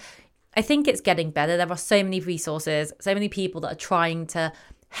 And I think it's getting better. There are so many resources, so many people that are trying to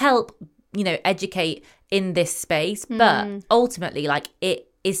help, you know, educate in this space. But ultimately, like,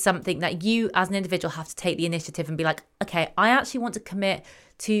 it is something that you as an individual have to take the initiative and be like, okay, I actually want to commit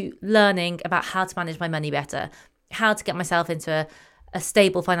to learning about how to manage my money better, how to get myself into a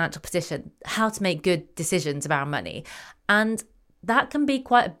stable financial position, how to make good decisions around money. And that can be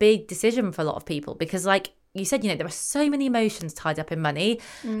quite a big decision for a lot of people, because, like you said, you know, there are so many emotions tied up in money,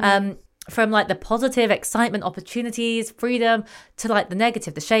 from like the positive excitement, opportunities, freedom, to like the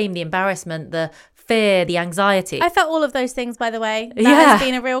negative, the shame, the embarrassment, the fear, the anxiety. I felt all of those things, by the way. That Yeah. has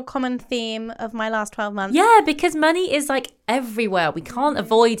been a real common theme of my last 12 months. Yeah, because money is like everywhere. We can't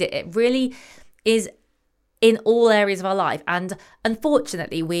avoid it. It really is in all areas of our life. And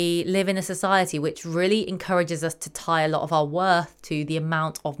unfortunately, we live in a society which really encourages us to tie a lot of our worth to the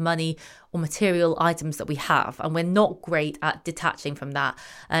amount of money or material items that we have. And we're not great at detaching from that.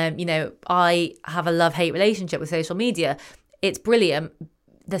 I have a love-hate relationship with social media. It's brilliant.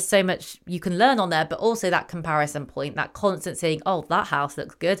 There's so much you can learn on there, but also that comparison point, that constant saying, oh, that house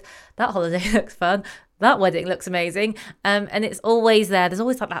looks good, that holiday looks fun, that wedding looks amazing. And it's always there. There's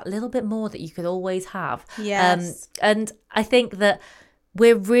always like that little bit more that you could always have. Yes. And I think that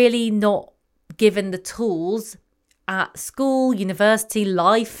we're really not given the tools at school, university,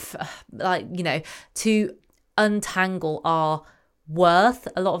 life, to untangle our worth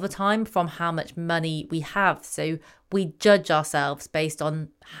a lot of the time from how much money we have. So we judge ourselves based on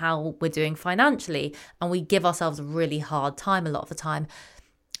how we're doing financially, and we give ourselves a really hard time a lot of the time.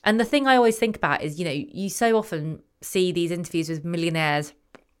 And the thing I always think about is, you so often see these interviews with millionaires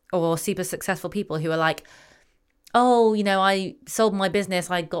or super successful people who are like, oh, I sold my business,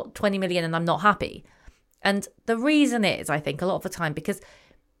 I got 20 million and I'm not happy. And the reason is, I think, a lot of the time because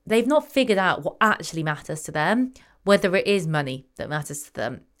they've not figured out what actually matters to them, whether it is money that matters to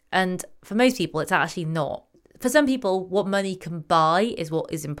them. And for most people, it's actually not. For some people, what money can buy is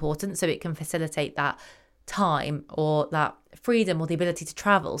what is important. So it can facilitate that time or that freedom or the ability to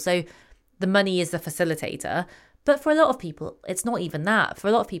travel. So the money is the facilitator. But for a lot of people, it's not even that. For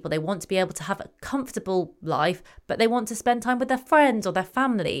a lot of people, they want to be able to have a comfortable life, but they want to spend time with their friends or their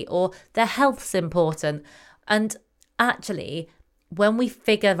family, or their health's important. And actually, when we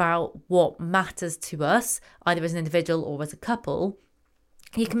figure out what matters to us, either as an individual or as a couple,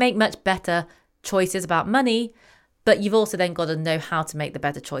 you can make much better choices about money, but you've also then got to know how to make the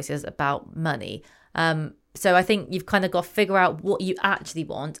better choices about money. So I think you've kind of got to figure out what you actually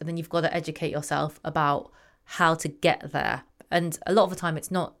want, and then you've got to educate yourself about how to get there. And a lot of the time,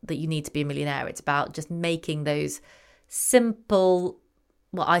 it's not that you need to be a millionaire. It's about just making those simple,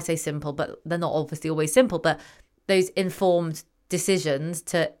 well, I say simple, but they're not obviously always simple, but those informed decisions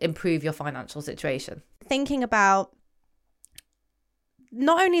to improve your financial situation. Thinking about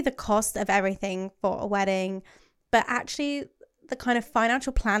not only the cost of everything for a wedding, but actually the kind of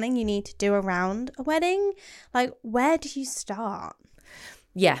financial planning you need to do around a wedding. Like, where do you start?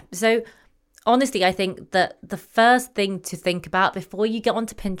 Yeah. So honestly, I think that the first thing to think about before you get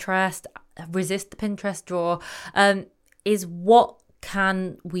onto Pinterest, resist the Pinterest drawer, is what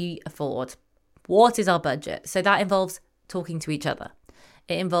can we afford? What is our budget? So that involves talking to each other.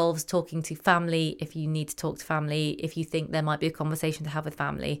 It involves talking to family if you need to talk to family, if you think there might be a conversation to have with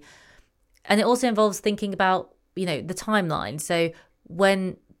family. And it also involves thinking about, the timeline. So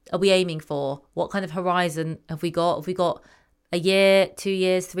when are we aiming for? What kind of horizon have we got? Have we got a year, 2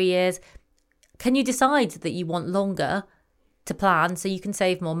 years, 3 years? Can you decide that you want longer to plan so you can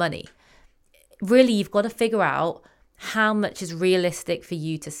save more money? Really, you've got to figure out how much is realistic for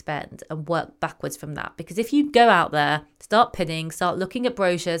you to spend and work backwards from that. Because if you go out there, start pinning, start looking at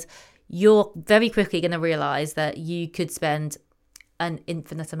brochures, you're very quickly going to realise that you could spend an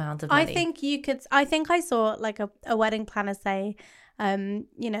infinite amount of money. I think I saw like a wedding planner say, even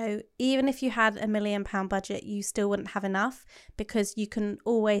if you had £1 million budget, you still wouldn't have enough because you can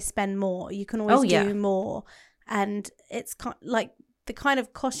always spend more. You can always do more. And it's like the kind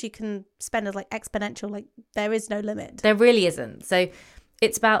of cost you can spend is like exponential. Like there is no limit. There really isn't. So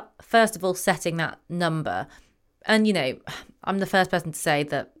it's about, first of all, setting that number. And, I'm the first person to say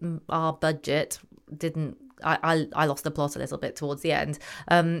that our budget didn't, I lost the plot a little bit towards the end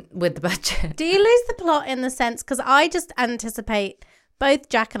with the budget. Do you lose the plot in the sense, because I just anticipate both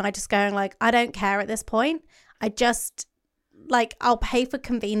Jack and I just going like, I don't care at this point. I just like, I'll pay for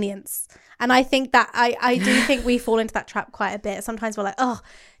convenience. And I think that I do think we fall into that trap quite a bit. Sometimes we're like, oh,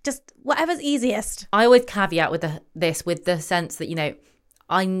 just whatever's easiest. I always caveat with this with the sense that,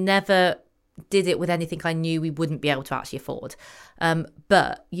 I never did it with anything I knew we wouldn't be able to actually afford.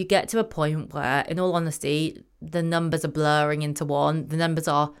 But you get to a point where, in all honesty, the numbers are blurring into one. The numbers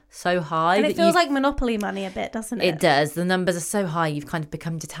are so high. And it feels like Monopoly money a bit, doesn't it? It does. The numbers are so high, you've kind of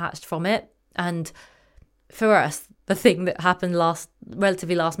become detached from it. And for us, the thing that happened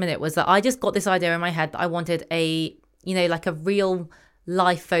relatively last minute was that I just got this idea in my head that I wanted a real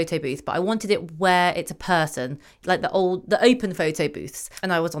life photo booth, but I wanted it where it's a person, like the open photo booths.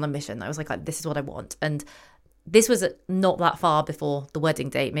 And I was on a mission. I was like, this is what I want. And this was not that far before the wedding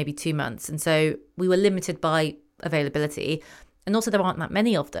date, maybe 2 months. And so we were limited by availability. And also there aren't that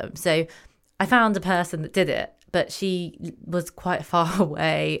many of them. So I found a person that did it, but she was quite far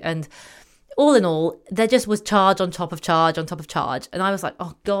away. And all in all, there just was charge on top of charge on top of charge. And I was like,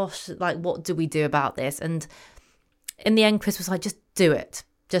 oh gosh, like, what do we do about this? And in the end, Chris was like, just do it.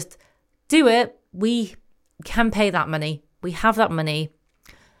 Just do it. We can pay that money. We have that money.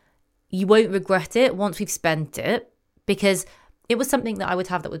 You won't regret it once we've spent it, because it was something that I would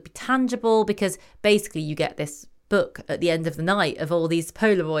have that would be tangible, because basically you get this book at the end of the night of all these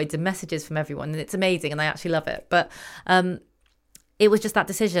Polaroids and messages from everyone, and it's amazing and I actually love it. But it was just that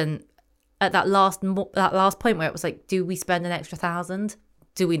decision at that last point where it was like, do we spend an extra $1,000?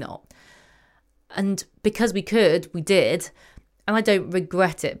 Do we not? And because we could, we did, and I don't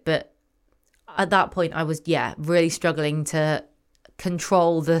regret it. But at that point I was really struggling to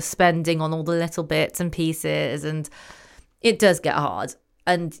control the spending on all the little bits and pieces, and it does get hard.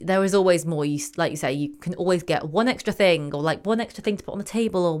 And there is always more. You, like you say, you can always get one extra thing, or like one extra thing to put on the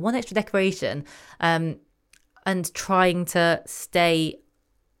table, or one extra decoration, and trying to stay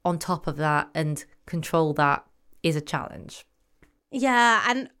on top of that and control that is a challenge. Yeah,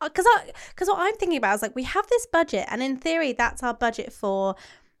 and because what I'm thinking about is like, we have this budget, and in theory that's our budget for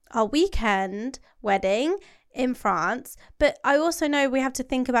our weekend wedding in France, but I also know we have to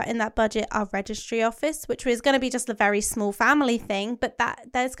think about in that budget our registry office, which is going to be just a very small family thing, but that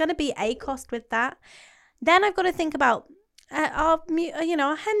there's going to be a cost with that. Then I've got to think about our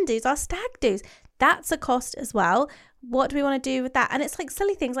hen do's, our stag do's. That's a cost as well. What do we want to do with that? And it's like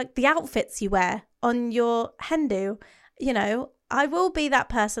silly things like the outfits you wear on your hen do. You know, I will be that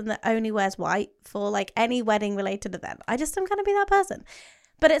person that only wears white for like any wedding related event. I just am going to be that person.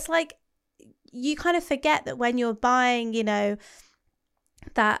 But it's like, you kind of forget that when you're buying, you know,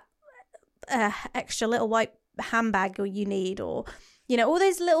 that extra little white handbag you need, or, you know, all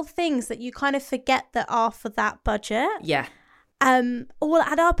those little things that you kind of forget that are for that budget. Yeah. All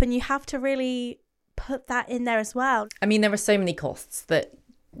add up, and you have to really put that in there as well. I mean, there are so many costs that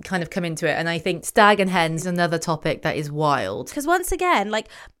kind of come into it. And I think stag and hens is another topic that is wild. Because once again, like,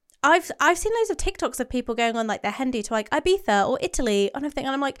 I've seen loads of TikToks of people going on like their hen do to like Ibiza or Italy and everything.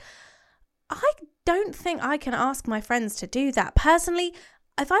 And I'm like, I don't think I can ask my friends to do that. Personally,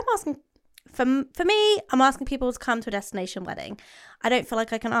 if I'm asking, for me, I'm asking people to come to a destination wedding. I don't feel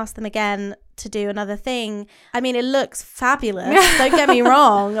like I can ask them again to do another thing. I mean, it looks fabulous. Don't get me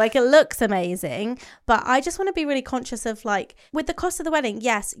wrong. Like, it looks amazing. But I just want to be really conscious of, like, with the cost of the wedding,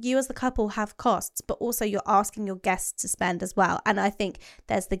 yes, you as the couple have costs, but also you're asking your guests to spend as well. And I think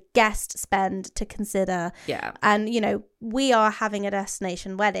there's the guest spend to consider. Yeah. And, you know, we are having a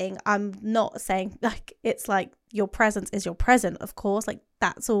destination wedding. I'm not saying, like, it's like your presence is your present, of course. Like,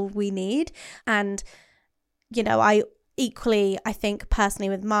 that's all we need. And, you know, I think personally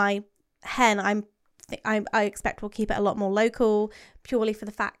with my hen, I expect we'll keep it a lot more local, purely for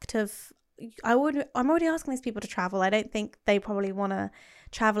the fact of I'm already asking these people to travel. I don't think they probably want to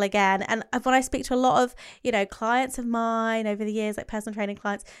travel again. And when I speak to a lot of, you know, clients of mine over the years, like personal training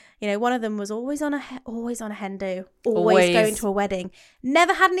clients, you know, one of them was always on a hen do, always going to a wedding,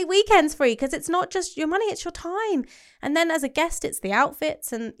 never had any weekends free, because it's not just your money, it's your time. And then as a guest, it's the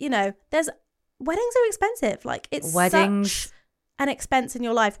outfits, and, you know, weddings are expensive. Like, it's such an expense in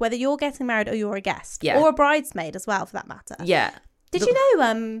your life, whether you're getting married or you're a guest, or a bridesmaid as well, for that matter. Yeah. Did you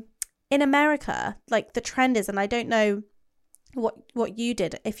know in America, like, the trend is, and I don't know what you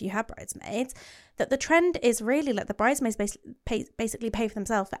did if you had bridesmaids, that the trend is really like the bridesmaids basically pay for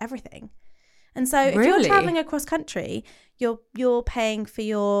themselves for everything. And so if you're traveling across country, you're paying for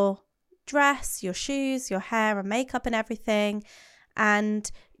your dress, your shoes, your hair and makeup and everything.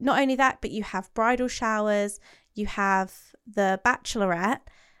 And not only that, but you have bridal showers, you have the bachelorette,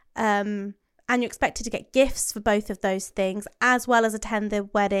 and you're expected to get gifts for both of those things, as well as attend the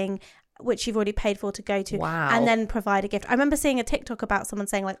wedding, which you've already paid for to go to. Wow. And then provide a gift. I remember seeing a TikTok about someone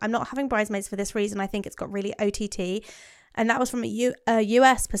saying, like, I'm not having bridesmaids for this reason. I think it's got really OTT. And that was from a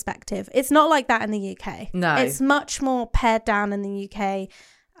US perspective. It's not like that in the UK. No. It's much more pared down in the UK.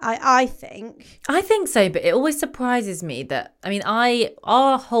 I think so, but it always surprises me that, I mean,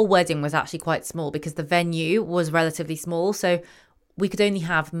 our whole wedding was actually quite small because the venue was relatively small, so we could only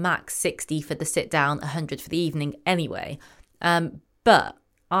have max 60 for the sit down, 100 for the evening anyway. But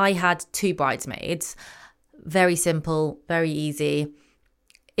I had 2 bridesmaids, very simple, very easy.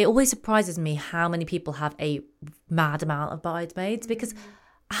 It always surprises me how many people have a mad amount of bridesmaids, because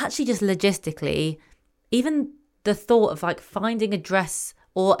actually just logistically, even the thought of like finding a dress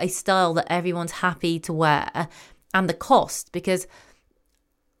or a style that everyone's happy to wear, and the cost, because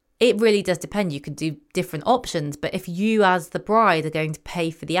it really does depend. You could do different options, but if you as the bride are going to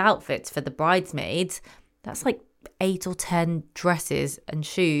pay for the outfits for the bridesmaids, that's like 8 or 10 dresses and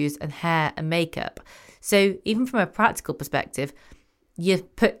shoes and hair and makeup. So even from a practical perspective, you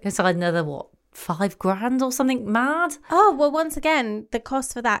put aside another, what, $5,000 or something mad? Oh, well, once again, the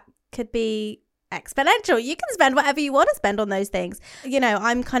cost for that could be exponential. You can spend whatever you want to spend on those things. You know,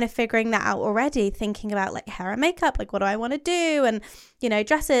 I'm kind of figuring that out already, thinking about like hair and makeup, like what do I want to do? And, you know,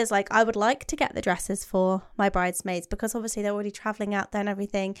 dresses, like I would like to get the dresses for my bridesmaids because obviously they're already traveling out there and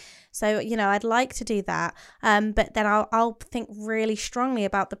everything. So, you know, I'd like to do that. But then I'll think really strongly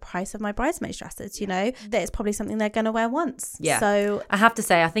about the price of my bridesmaids dresses, you know, that it's probably something they're going to wear once. Yeah. So I have to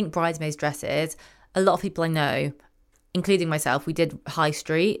say, I think bridesmaids dresses, a lot of people I know, including myself, we did high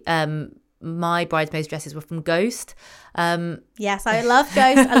street. My bridesmaids dresses were from Ghost. yes, I love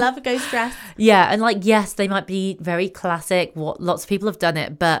Ghost. I love a Ghost dress. Yeah, and like, yes, they might be very classic. Lots of people have done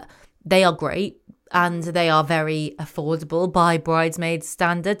it, but they are great and they are very affordable by bridesmaids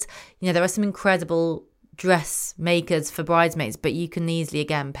standards. You know, there are some incredible dressmakers for bridesmaids, but you can easily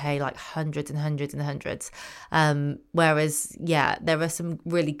again pay like hundreds and hundreds and hundreds. Whereas, yeah, there are some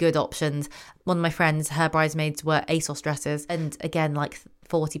really good options. One of my friends, her bridesmaids were ASOS dresses, and again, like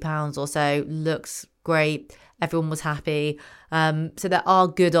 £40 or so, looks great. Everyone was happy. So there are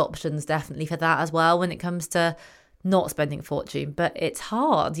good options definitely for that as well when it comes to not spending a fortune, but it's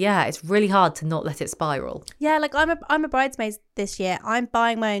hard. Yeah, it's really hard to not let it spiral. Yeah, like I'm a bridesmaid this year. I'm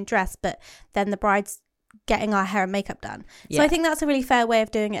buying my own dress, but then the bride's getting our hair and makeup done. So Yeah. I think that's a really fair way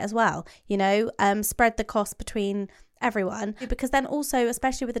of doing it as well. You know, spread the cost between everyone, because then also,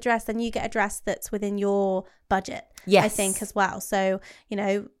 especially with a dress, then you get a dress that's within your budget. Yes. I think as well. So, you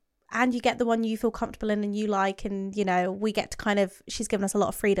know, and you get the one you feel comfortable in and you like, and you know, we get to kind of, she's given us a lot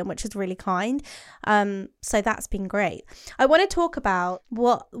of freedom, which is really kind. So that's been great. I want to talk about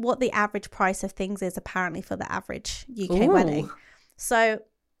what the average price of things is apparently for the average UK Ooh. wedding. So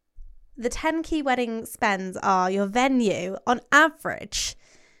the 10 key wedding spends are your venue on average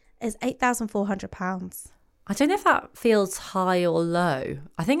is £8,400. I don't know if that feels high or low.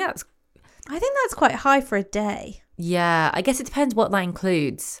 I think that's quite high for a day. Yeah, I guess it depends what that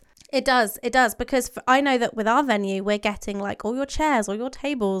includes. It does, because I know that with our venue, we're getting like all your chairs, all your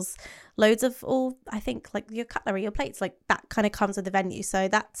tables, loads of all, I think like your cutlery, your plates, like that kind of comes with the venue. So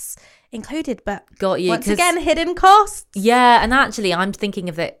that's included, but Got you. once 'cause- again, hidden costs. Yeah, and actually I'm thinking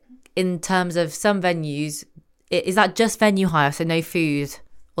of it in terms of some venues. Is that just venue hire, so no food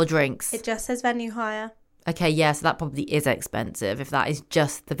or drinks? It just says venue hire. Okay, yeah, so that probably is expensive if that is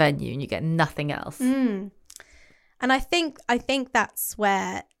just the venue and you get nothing else. And I think that's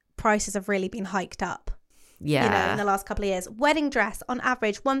where prices have really been hiked up. Yeah. You know, in the last couple of years. Wedding dress on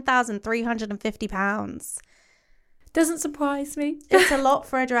average £1,350. Doesn't surprise me. It's a lot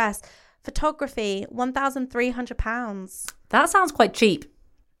for a dress. Photography £1,300. That sounds quite cheap.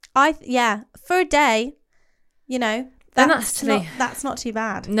 For a day, you know, And that's not too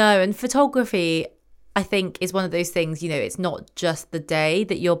bad. No, and photography, I think, is one of those things, you know, it's not just the day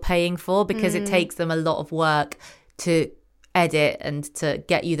that you're paying for, because it takes them a lot of work to edit and to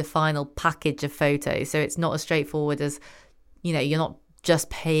get you the final package of photos. So it's not as straightforward as, you know, you're not just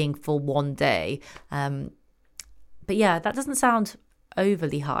paying for one day. But yeah, that doesn't sound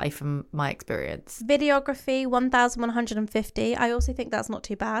overly high from my experience. Videography £1,150. I also think that's not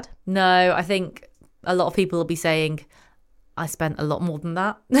too bad. No, I think a lot of people will be saying, I spent a lot more than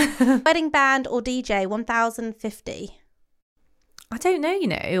that. Wedding band or DJ £1,050. I don't know, you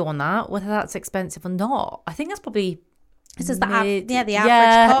know, on that, whether that's expensive or not. I think that's probably This is the mid-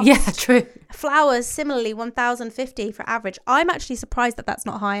 average cost. Yeah, true. Flowers similarly £1,050 for average. I'm actually surprised that that's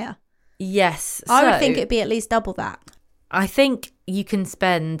not higher. Yes. I would so think it'd be at least double that. I think you can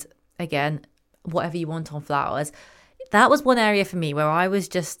spend, again, whatever you want on flowers. That was one area for me where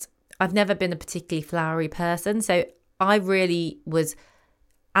I've never been a particularly flowery person. So I really was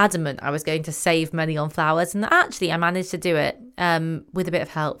adamant I was going to save money on flowers. And actually, I managed to do it with a bit of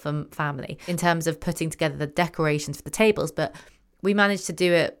help from family in terms of putting together the decorations for the tables. But we managed to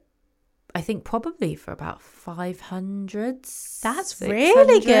do it, I think, probably for about 500. That's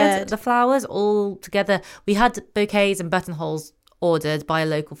really 600. good. The flowers all together. We had bouquets and buttonholes ordered by a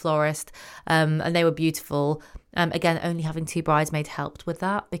local florist, and they were beautiful. Again, only having 2 bridesmaids helped with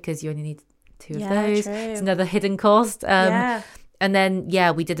that, because you only need 2 of those. True. It's another hidden cost. Yeah. And then,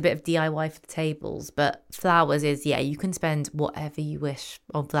 yeah, we did a bit of DIY for the tables, but flowers is, yeah, you can spend whatever you wish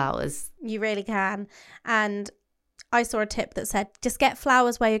on flowers. You really can. And I saw a tip that said just get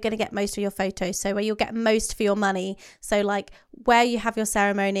flowers where you're going to get most of your photos. So where you'll get most for your money. So like where you have your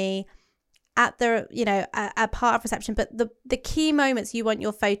ceremony, at the, you know, a part of reception, but the key moments you want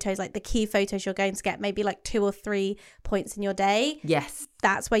your photos, like the key photos you're going to get, maybe like 2 or 3 points in your day. Yes.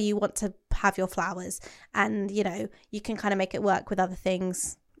 That's where you want to have your flowers, and you know, you can kind of make it work with other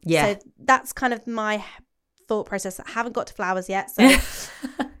things. Yeah. So that's kind of my thought process. I haven't got to flowers yet. So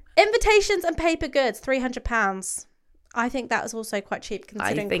invitations and paper goods, £300. I think that was also quite cheap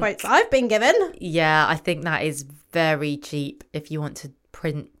considering quotes I've been given. Yeah, I think that is very cheap if you want to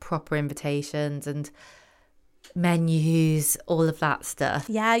print proper invitations and menus, all of that stuff.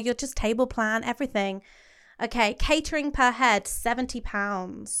 Yeah, you'll just table plan everything. Okay, catering per head,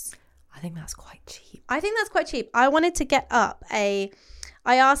 £70. I think that's quite cheap. I think that's quite cheap. I wanted to get up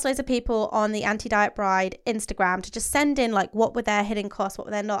I asked loads of people on the Anti-Diet Bride Instagram to just send in like what were their hidden costs, what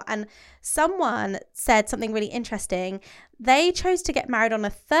were they not. And someone said something really interesting. They chose to get married on a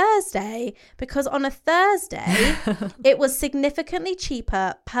Thursday because on a Thursday it was significantly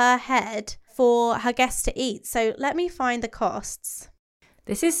cheaper per head for her guests to eat. So let me find the costs.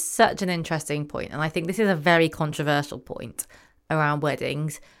 This is such an interesting point, and I think this is a very controversial point around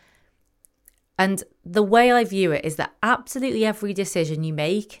weddings. And the way I view it is that absolutely every decision you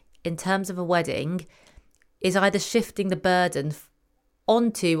make in terms of a wedding is either shifting the burden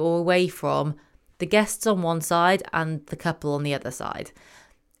onto or away from the guests on one side and the couple on the other side.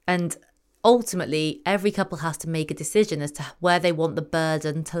 And ultimately, every couple has to make a decision as to where they want the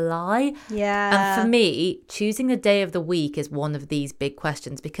burden to lie. Yeah. And for me, choosing the day of the week is one of these big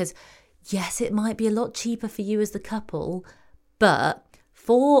questions because, yes, it might be a lot cheaper for you as the couple, but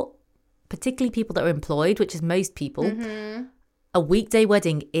for particularly people that are employed, which is most people, a weekday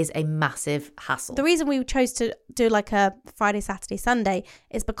wedding is a massive hassle. The reason we chose to do like a Friday, Saturday, Sunday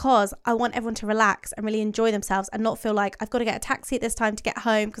is because I want everyone to relax and really enjoy themselves and not feel like I've got to get a taxi at this time to get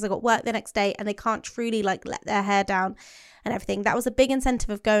home because I've got work the next day and they can't truly like let their hair down and everything. That was a big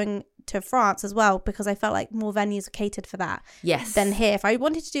incentive of going to France as well because I felt like more venues are catered for that than here. If I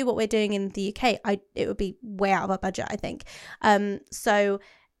wanted to do what we're doing in the UK, it would be way out of our budget, I think. So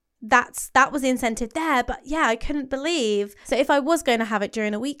that was the incentive there. But yeah, I couldn't believe. So if I was going to have it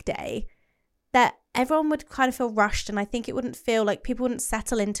during a weekday, that everyone would kind of feel rushed, and I think it wouldn't feel like people wouldn't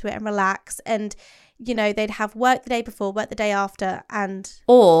settle into it and relax, and you know, they'd have work the day before, work the day after,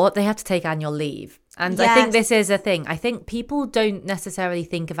 or they have to take annual leave. And yes. I think this is a thing. I think people don't necessarily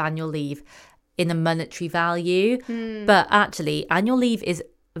think of annual leave in a monetary value, but actually annual leave is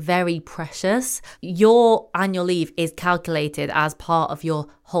very precious. Your annual leave is calculated as part of your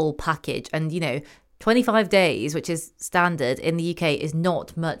whole package, and you know, 25 days, which is standard in the UK, is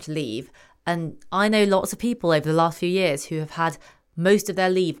not much leave. And I know lots of people over the last few years who have had most of their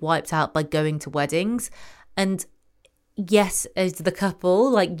leave wiped out by going to weddings. And yes, as the couple,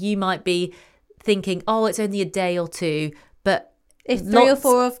 like, you might be thinking, oh, it's only a day or two, but if 3 or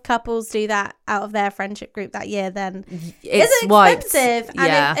 4 of couples do that out of their friendship group that year, then it's expensive, wiped.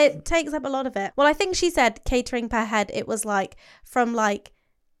 And it takes up a lot of it. Well, I think she said catering per head, it was like from like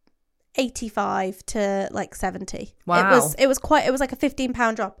 85 to like 70. Wow. It was like a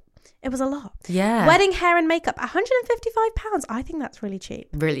 £15 drop. It was a lot. Yeah. Wedding hair and makeup, £155. I think that's really cheap.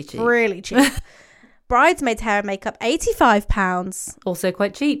 Really cheap. Really cheap. Bridesmaids hair and makeup, £85. Also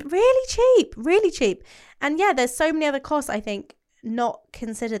quite cheap. Really cheap. Really cheap. And yeah, there's so many other costs, I think, not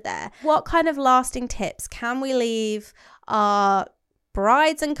considered there. What kind of lasting tips can we leave our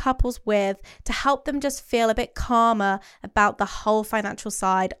brides and couples with to help them just feel a bit calmer about the whole financial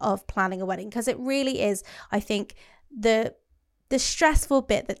side of planning a wedding? Because it really is, I think, the stressful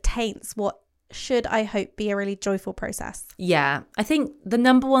bit that taints what should, I hope, be a really joyful process. Yeah, I think the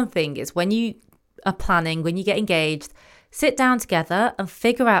number one thing is when you are planning, when you get engaged, sit down together and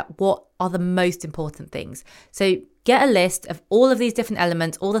figure out what are the most important things. So get a list of all of these different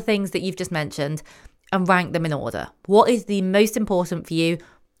elements, all the things that you've just mentioned, and rank them in order. What is the most important for you?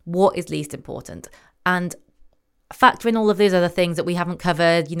 What is least important? And factor in all of those other things that we haven't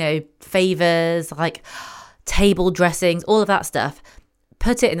covered, you know, favors, like table dressings, all of that stuff.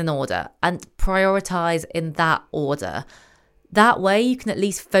 Put it in an order and prioritize in that order. That way you can at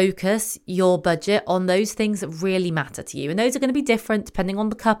least focus your budget on those things that really matter to you. And those are going to be different depending on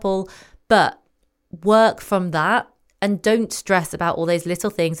the couple, but work from that and don't stress about all those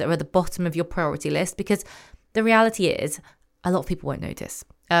little things that are at the bottom of your priority list, because the reality is a lot of people won't notice.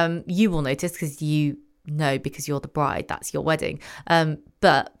 You will notice because you know, because you're the bride, that's your wedding.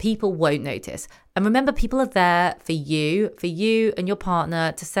 But people won't notice. And remember, people are there for you and your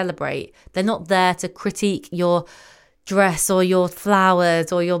partner to celebrate. They're not there to critique your dress or your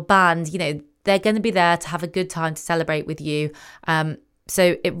flowers or your band. You know, they're going to be there to have a good time to celebrate with you.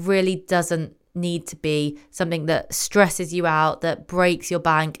 So it really doesn't need to be something that stresses you out, that breaks your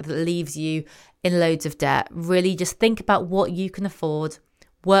bank, that leaves you in loads of debt. Really just think about what you can afford,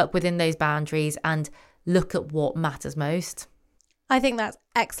 work within those boundaries, and look at what matters most. I think that's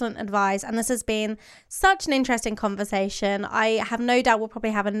excellent advice. And this has been such an interesting conversation. I have no doubt we'll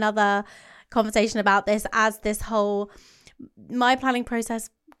probably have another conversation about this as this whole my planning process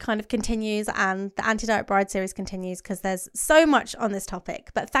kind of continues and the Anti-Diet Bride series continues, because there's so much on this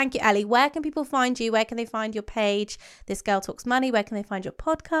topic. But thank you, Ellie. Where can people find you? Where can they find your page, This Girl Talks Money? Where can they find your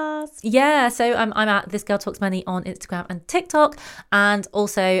podcast? Yeah, so I'm at This Girl Talks Money on Instagram and TikTok, and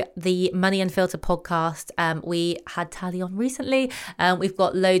also the Money Unfiltered podcast. We had Tally on recently. We've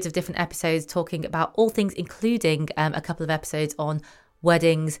got loads of different episodes talking about all things, including a couple of episodes on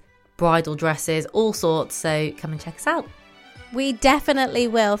weddings, bridal dresses, all sorts. So come and check us out. We definitely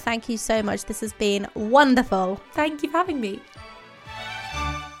will. Thank you so much. This has been wonderful. Thank you for having me.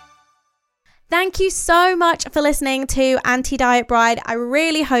 Thank you so much for listening to Anti-Diet Bride. I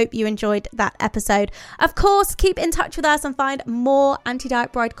really hope you enjoyed that episode. Of course, keep in touch with us and find more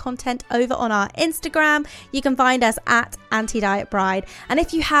Anti-Diet Bride content over on our Instagram. You can find us at Anti-Diet Bride. And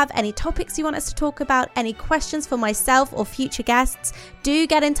if you have any topics you want us to talk about, any questions for myself or future guests, do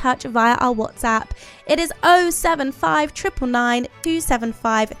get in touch via our WhatsApp. It is 075 999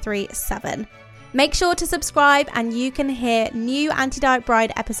 27537. Make sure to subscribe and you can hear new Anti-Diet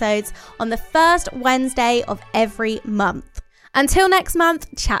Bride episodes on the first Wednesday of every month. Until next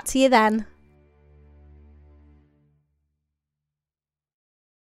month, chat to you then.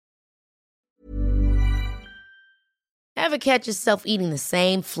 Ever catch yourself eating the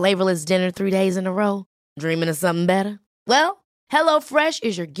same flavorless dinner 3 days in a row? Dreaming of something better? Well, HelloFresh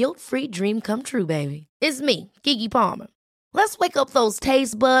is your guilt-free dream come true, baby. It's me, Keke Palmer. Let's wake up those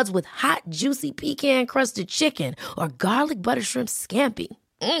taste buds with hot, juicy pecan-crusted chicken or garlic butter shrimp scampi.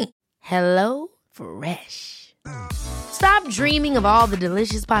 Hello Fresh. Stop dreaming of all the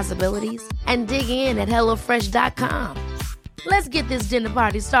delicious possibilities and dig in at HelloFresh.com. Let's get this dinner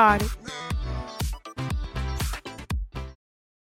party started.